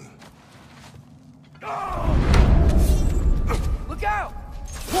 Look out!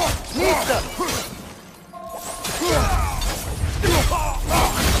 Nista!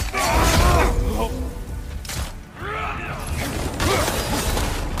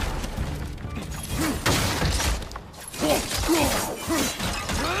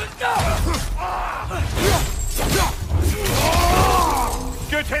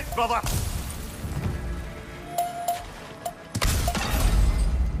 Good hit, brother!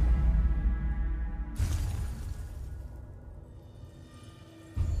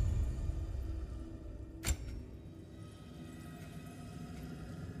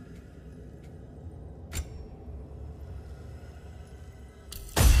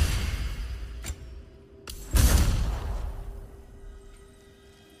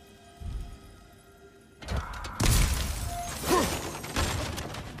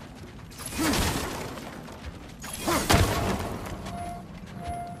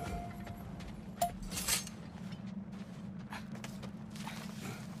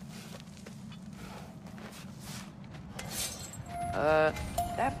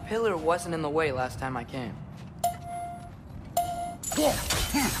 That pillar wasn't in the way last time I came.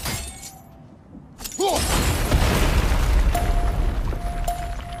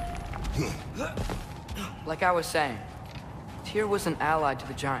 Like I was saying, Tyr was an ally to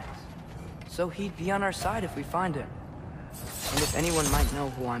the Giants, so he'd be on our side if we find him. And if anyone might know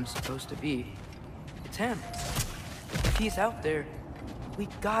who I'm supposed to be, it's him. If he's out there, we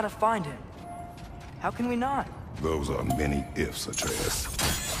gotta find him. How can we not? Those are many ifs, Atreus.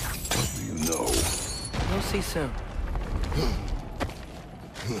 What do you know? We'll see soon.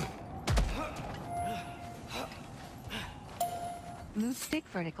 Move stick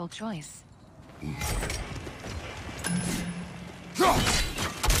vertical choice.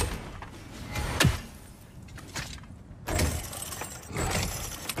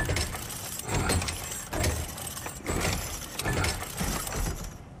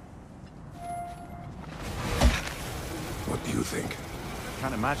 What do you think?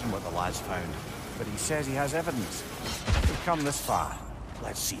 Can't imagine what the lad's found, but he says he has evidence. We've come this far.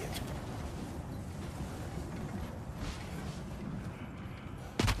 Let's see it.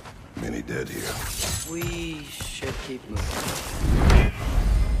 Many dead here. We should keep moving.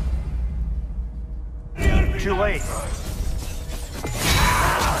 Too late.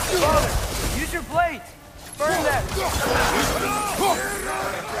 Father, use your blades! Burn them!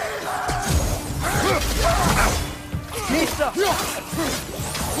 Misa!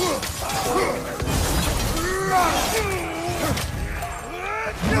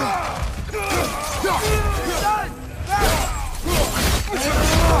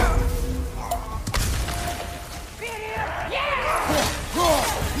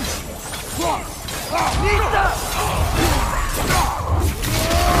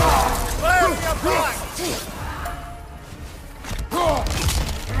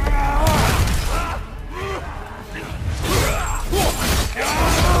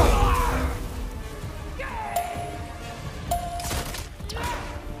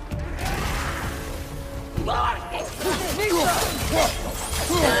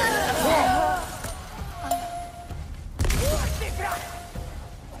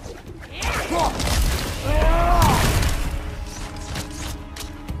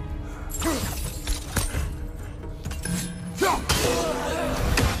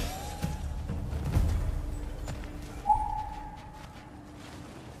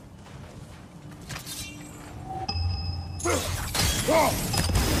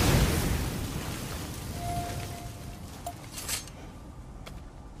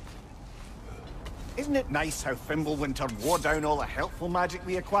 Isn't it nice how Fimbulwinter wore down all the helpful magic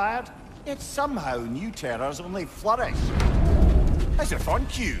we acquired? Yet somehow new terrors only flourish. As if on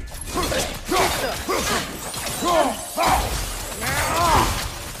cue.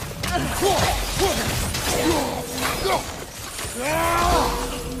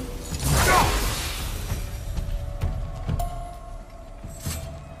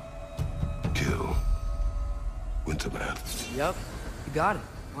 Kill Winterman. Yup, you got it.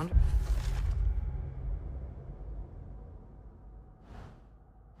 Wonder.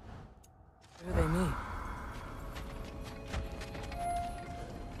 What do they mean?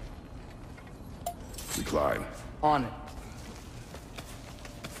 We climb. On it.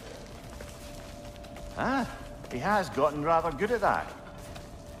 Ah, he has gotten rather good at that.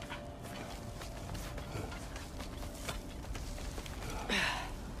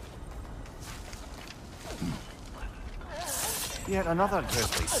 Yet another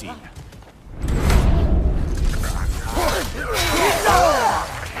grisly scene.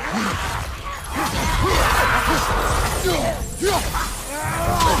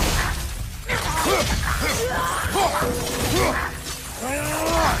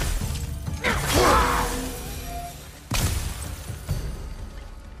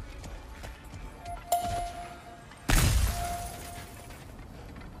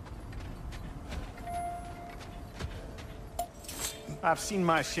 I've seen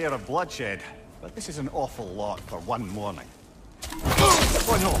my share of bloodshed, but this is an awful lot for one morning.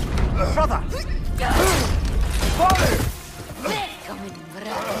 Oh no! Brother! Father!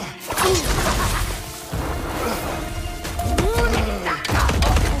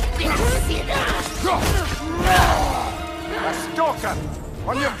 A stalker!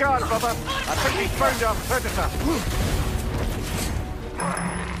 On your guard, brother! I think we found our predator!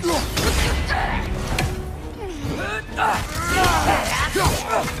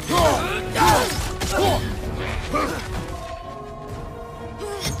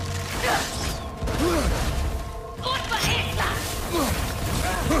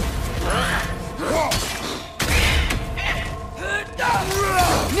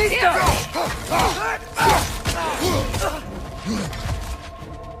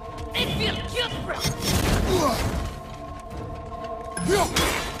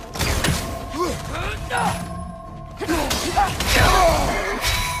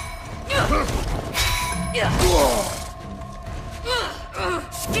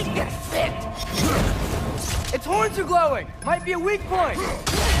 Its horns are glowing! Might be a weak point!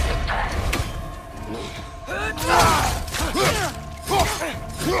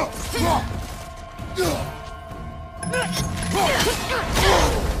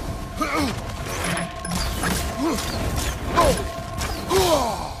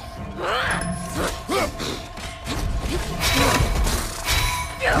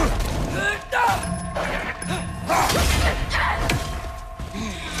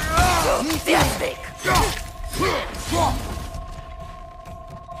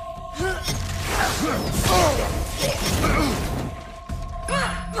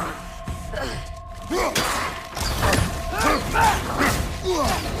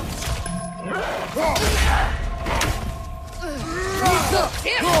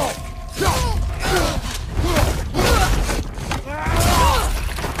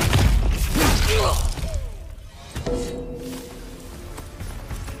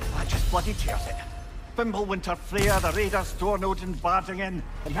 Bloody tears it. Fimbulwinter Freya, the raiders, Thor and Odin barging in,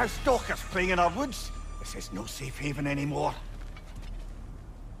 and now stalkers playing in our woods. This is no safe haven anymore.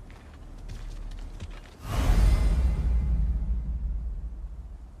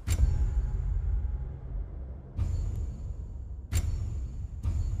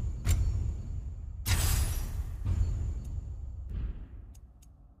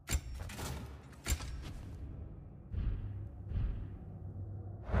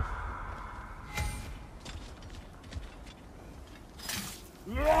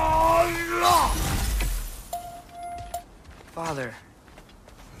 Father,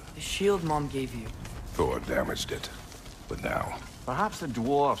 the shield Mom gave you. Thor damaged it. But now... Perhaps the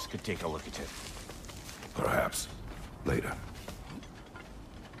dwarves could take a look at it. Perhaps. Later.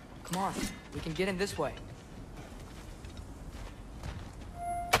 Come on, we can get in this way.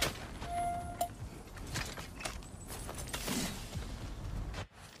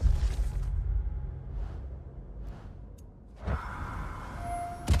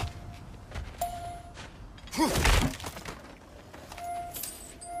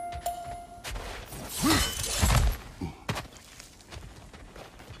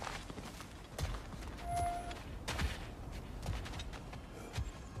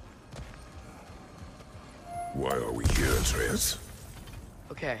 Why are we here, Atreus?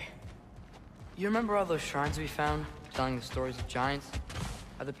 Okay. You remember all those shrines we found, telling the stories of giants?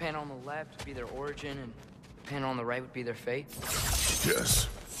 How the panel on the left would be their origin, and the panel on the right would be their fate? Yes.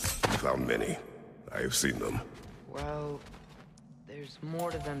 We found many. I have seen them. Well, there's more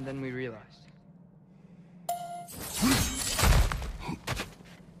to them than we realized.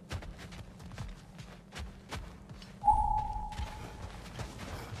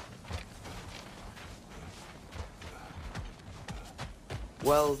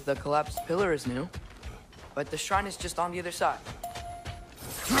 Well, the collapsed pillar is new, but the shrine is just on the other side.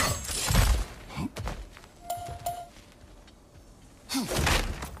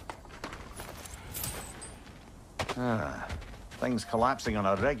 Things collapsing on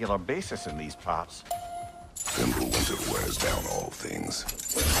a regular basis in these parts. Fimbulwinter wears down all things.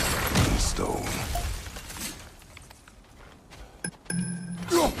 Even stone.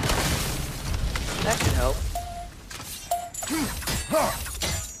 That should help.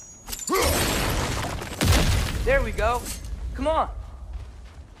 There we go. Come on.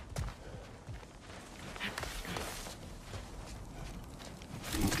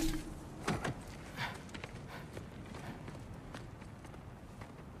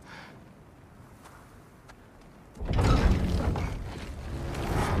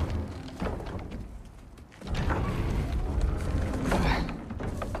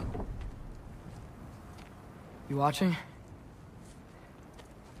 You watching?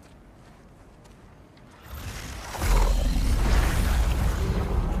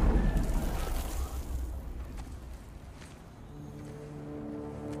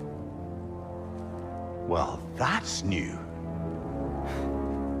 Well, that's new.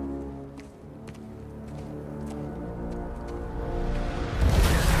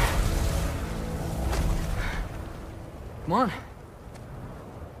 Come on.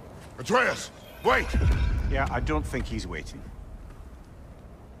 Atreus, wait! Yeah, I don't think he's waiting.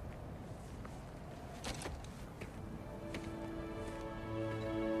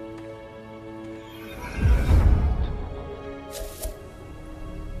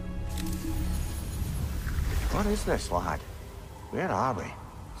 What is this, lad? Where are we?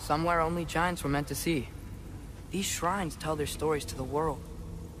 Somewhere only giants were meant to see. These shrines tell their stories to the world.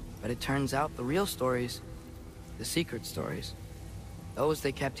 But it turns out the real stories, the secret stories, those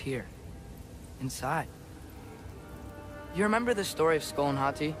they kept here. inside. You remember the story of Skull and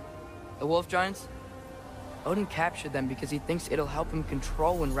Hati? The wolf giants? Odin captured them because he thinks it'll help him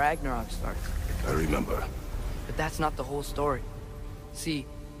control when Ragnarok starts. I remember. But that's not the whole story. See,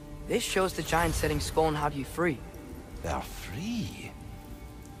 this shows the giants setting Skull and Hati free. They're free?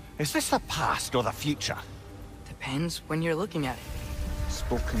 Is this the past or the future? Depends when you're looking at it.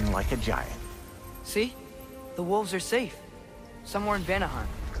 Spoken like a giant. See? The wolves are safe. Somewhere in Vanaheim.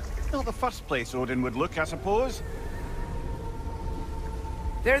 Not the first place Odin would look, I suppose.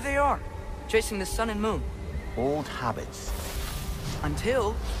 There they are, chasing the sun and moon. Old habits.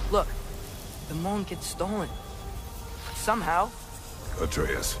 Until, look, the moon gets stolen. Somehow.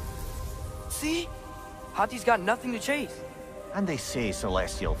 Atreus. See? Hati's got nothing to chase. And they say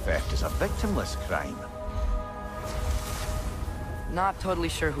celestial theft is a victimless crime. Not totally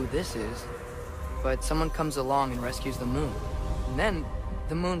sure who this is, but someone comes along and rescues the moon. And then,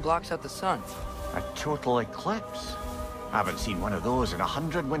 the moon blocks out the sun. A total eclipse. Haven't seen one of those in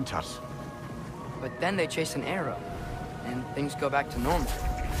 100 winters. But then they chase an arrow, and things go back to normal.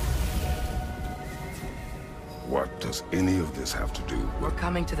 What does any of this have to do with... We're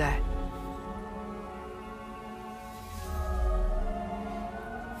coming to that.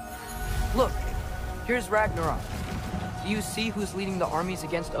 Look, here's Ragnarok. Do you see who's leading the armies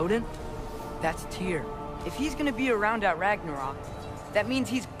against Odin? That's Tyr. If he's gonna be around at Ragnarok, that means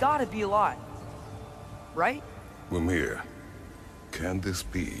he's gotta be alive. Right? Mimir, can this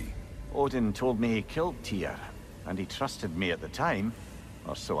be? Odin told me he killed Tyr, and he trusted me at the time,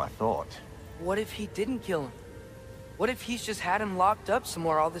 or so I thought. What if he didn't kill him? What if he's just had him locked up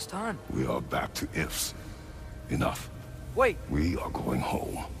somewhere all this time? We are back to ifs. Enough. Wait. We are going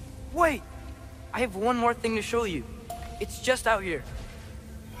home. Wait! I have one more thing to show you. It's just out here.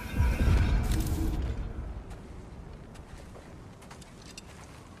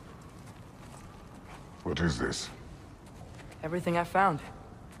 What is this? Everything I found.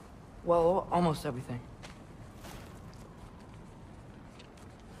 Well, almost everything.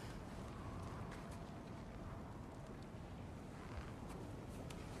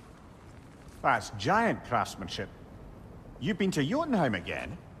 That's giant craftsmanship. You've been to Jotunheim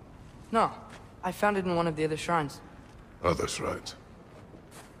again? No, I found it in one of the other shrines. Other shrines?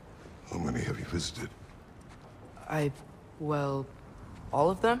 How many have you visited? Well, all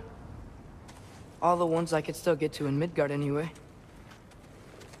of them? All the ones I could still get to in Midgard anyway.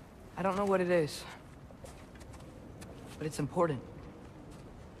 I don't know what it is. But it's important.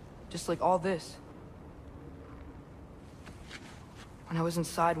 Just like all this. When I was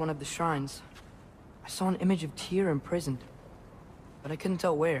inside one of the shrines, I saw an image of Tyr imprisoned. But I couldn't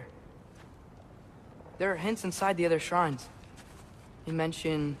tell where. There are hints inside the other shrines. They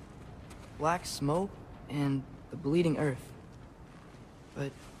mention black smoke and the bleeding earth.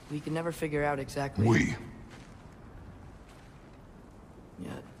 But we could never figure out exactly... We? Yeah,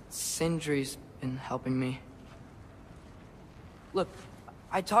 Sindri's been helping me. Look,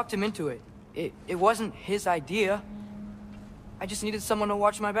 I talked him into it. It wasn't his idea. I just needed someone to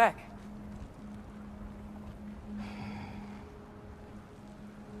watch my back.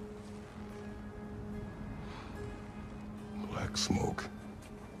 Black smoke.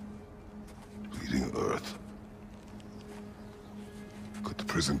 Bleeding earth. Could the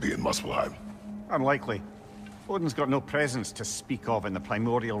prison be in Muspelheim? Unlikely. Odin's got no presence to speak of in the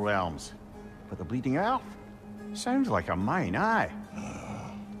primordial realms. But the Bleeding Earth? Sounds like a mine, aye.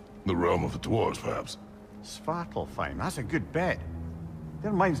 The realm of the dwarves, perhaps? Svartalfheim, that's a good bet.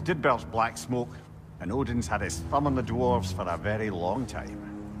 Their mines did belch black smoke, and Odin's had his thumb on the dwarves for a very long time.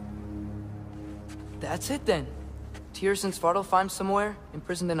 That's it then. Tyr's in Svartalfheim somewhere,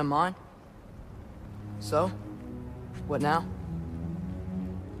 imprisoned in a mine. So, what now?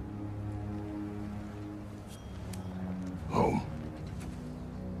 Home.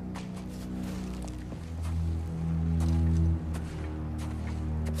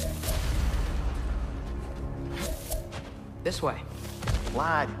 This way.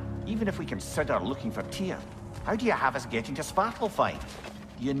 Lad, even if we consider looking for Tyr, how do you have us getting to Svartalfheim?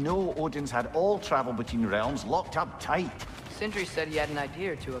 You know Odin's had all travel between realms locked up tight. Sindri said he had an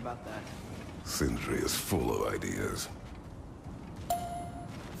idea or two about that. Sindri is full of ideas.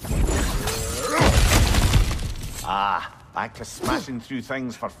 Ah, back to smashing through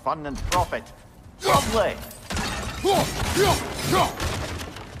things for fun and profit. Lovely!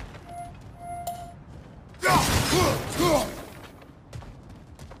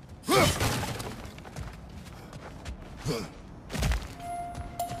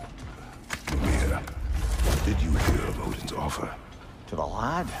 Mimir, did you hear of Odin's offer? To the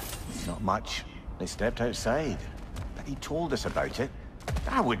lad? Not much. They stepped outside. But he told us about it.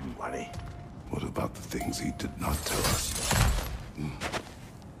 I wouldn't worry. What about the things he did not tell us?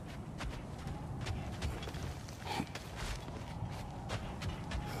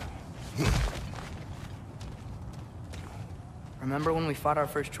 Remember when we fought our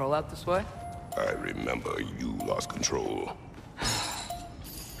first troll out this way? I remember you lost control.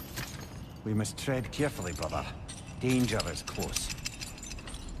 We must tread carefully, brother. Danger is close.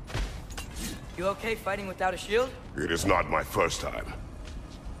 You okay fighting without a shield? It is not my first time.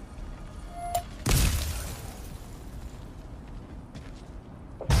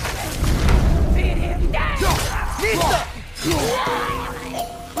 Feed him down!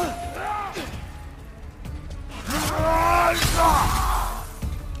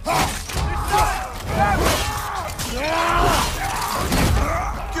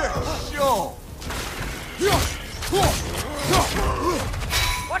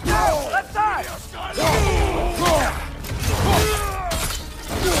 Watch out! Left side!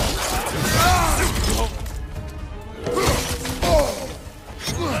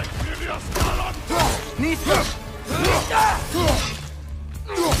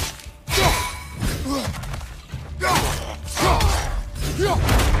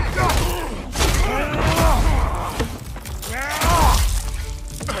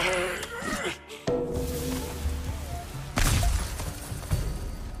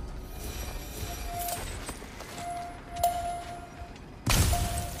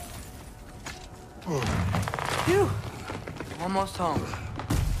 Phew! Almost home.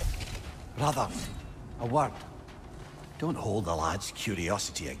 Brother, a word. Don't hold the lad's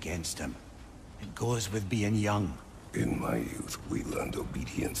curiosity against him. It goes with being young. In my youth, we learned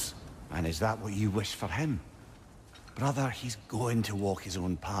obedience. And is that what you wish for him? Brother, he's going to walk his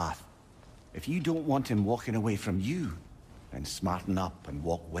own path. If you don't want him walking away from you, then smarten up and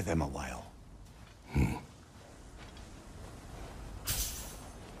walk with him a while.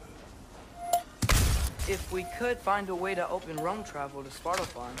 If we could find a way to open Rome travel to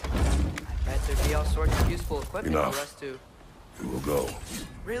Svartalfheim, I bet there'd be all sorts of useful equipment for us to... We will go.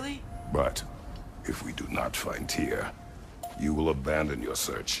 Really? But if we do not find Tyr, you will abandon your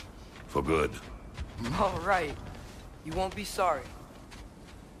search. For good. All right. You won't be sorry.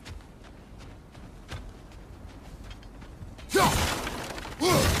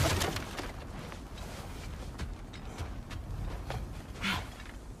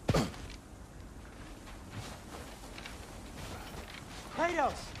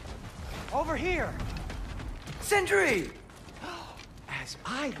 Kratos! Over here! Sindri! As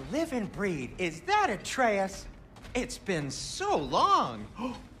I live and breathe, is that Atreus? It's been so long!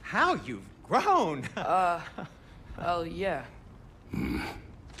 How you've grown! Oh, yeah.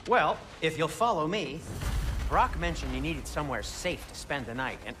 Well, if you'll follow me, Brock mentioned you needed somewhere safe to spend the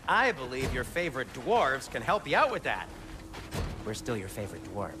night, and I believe your favorite dwarves can help you out with that. We're still your favorite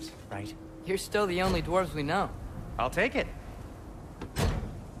dwarves, right? You're still the only dwarves we know. I'll take it.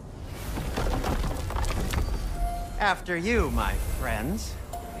 After you, my friends.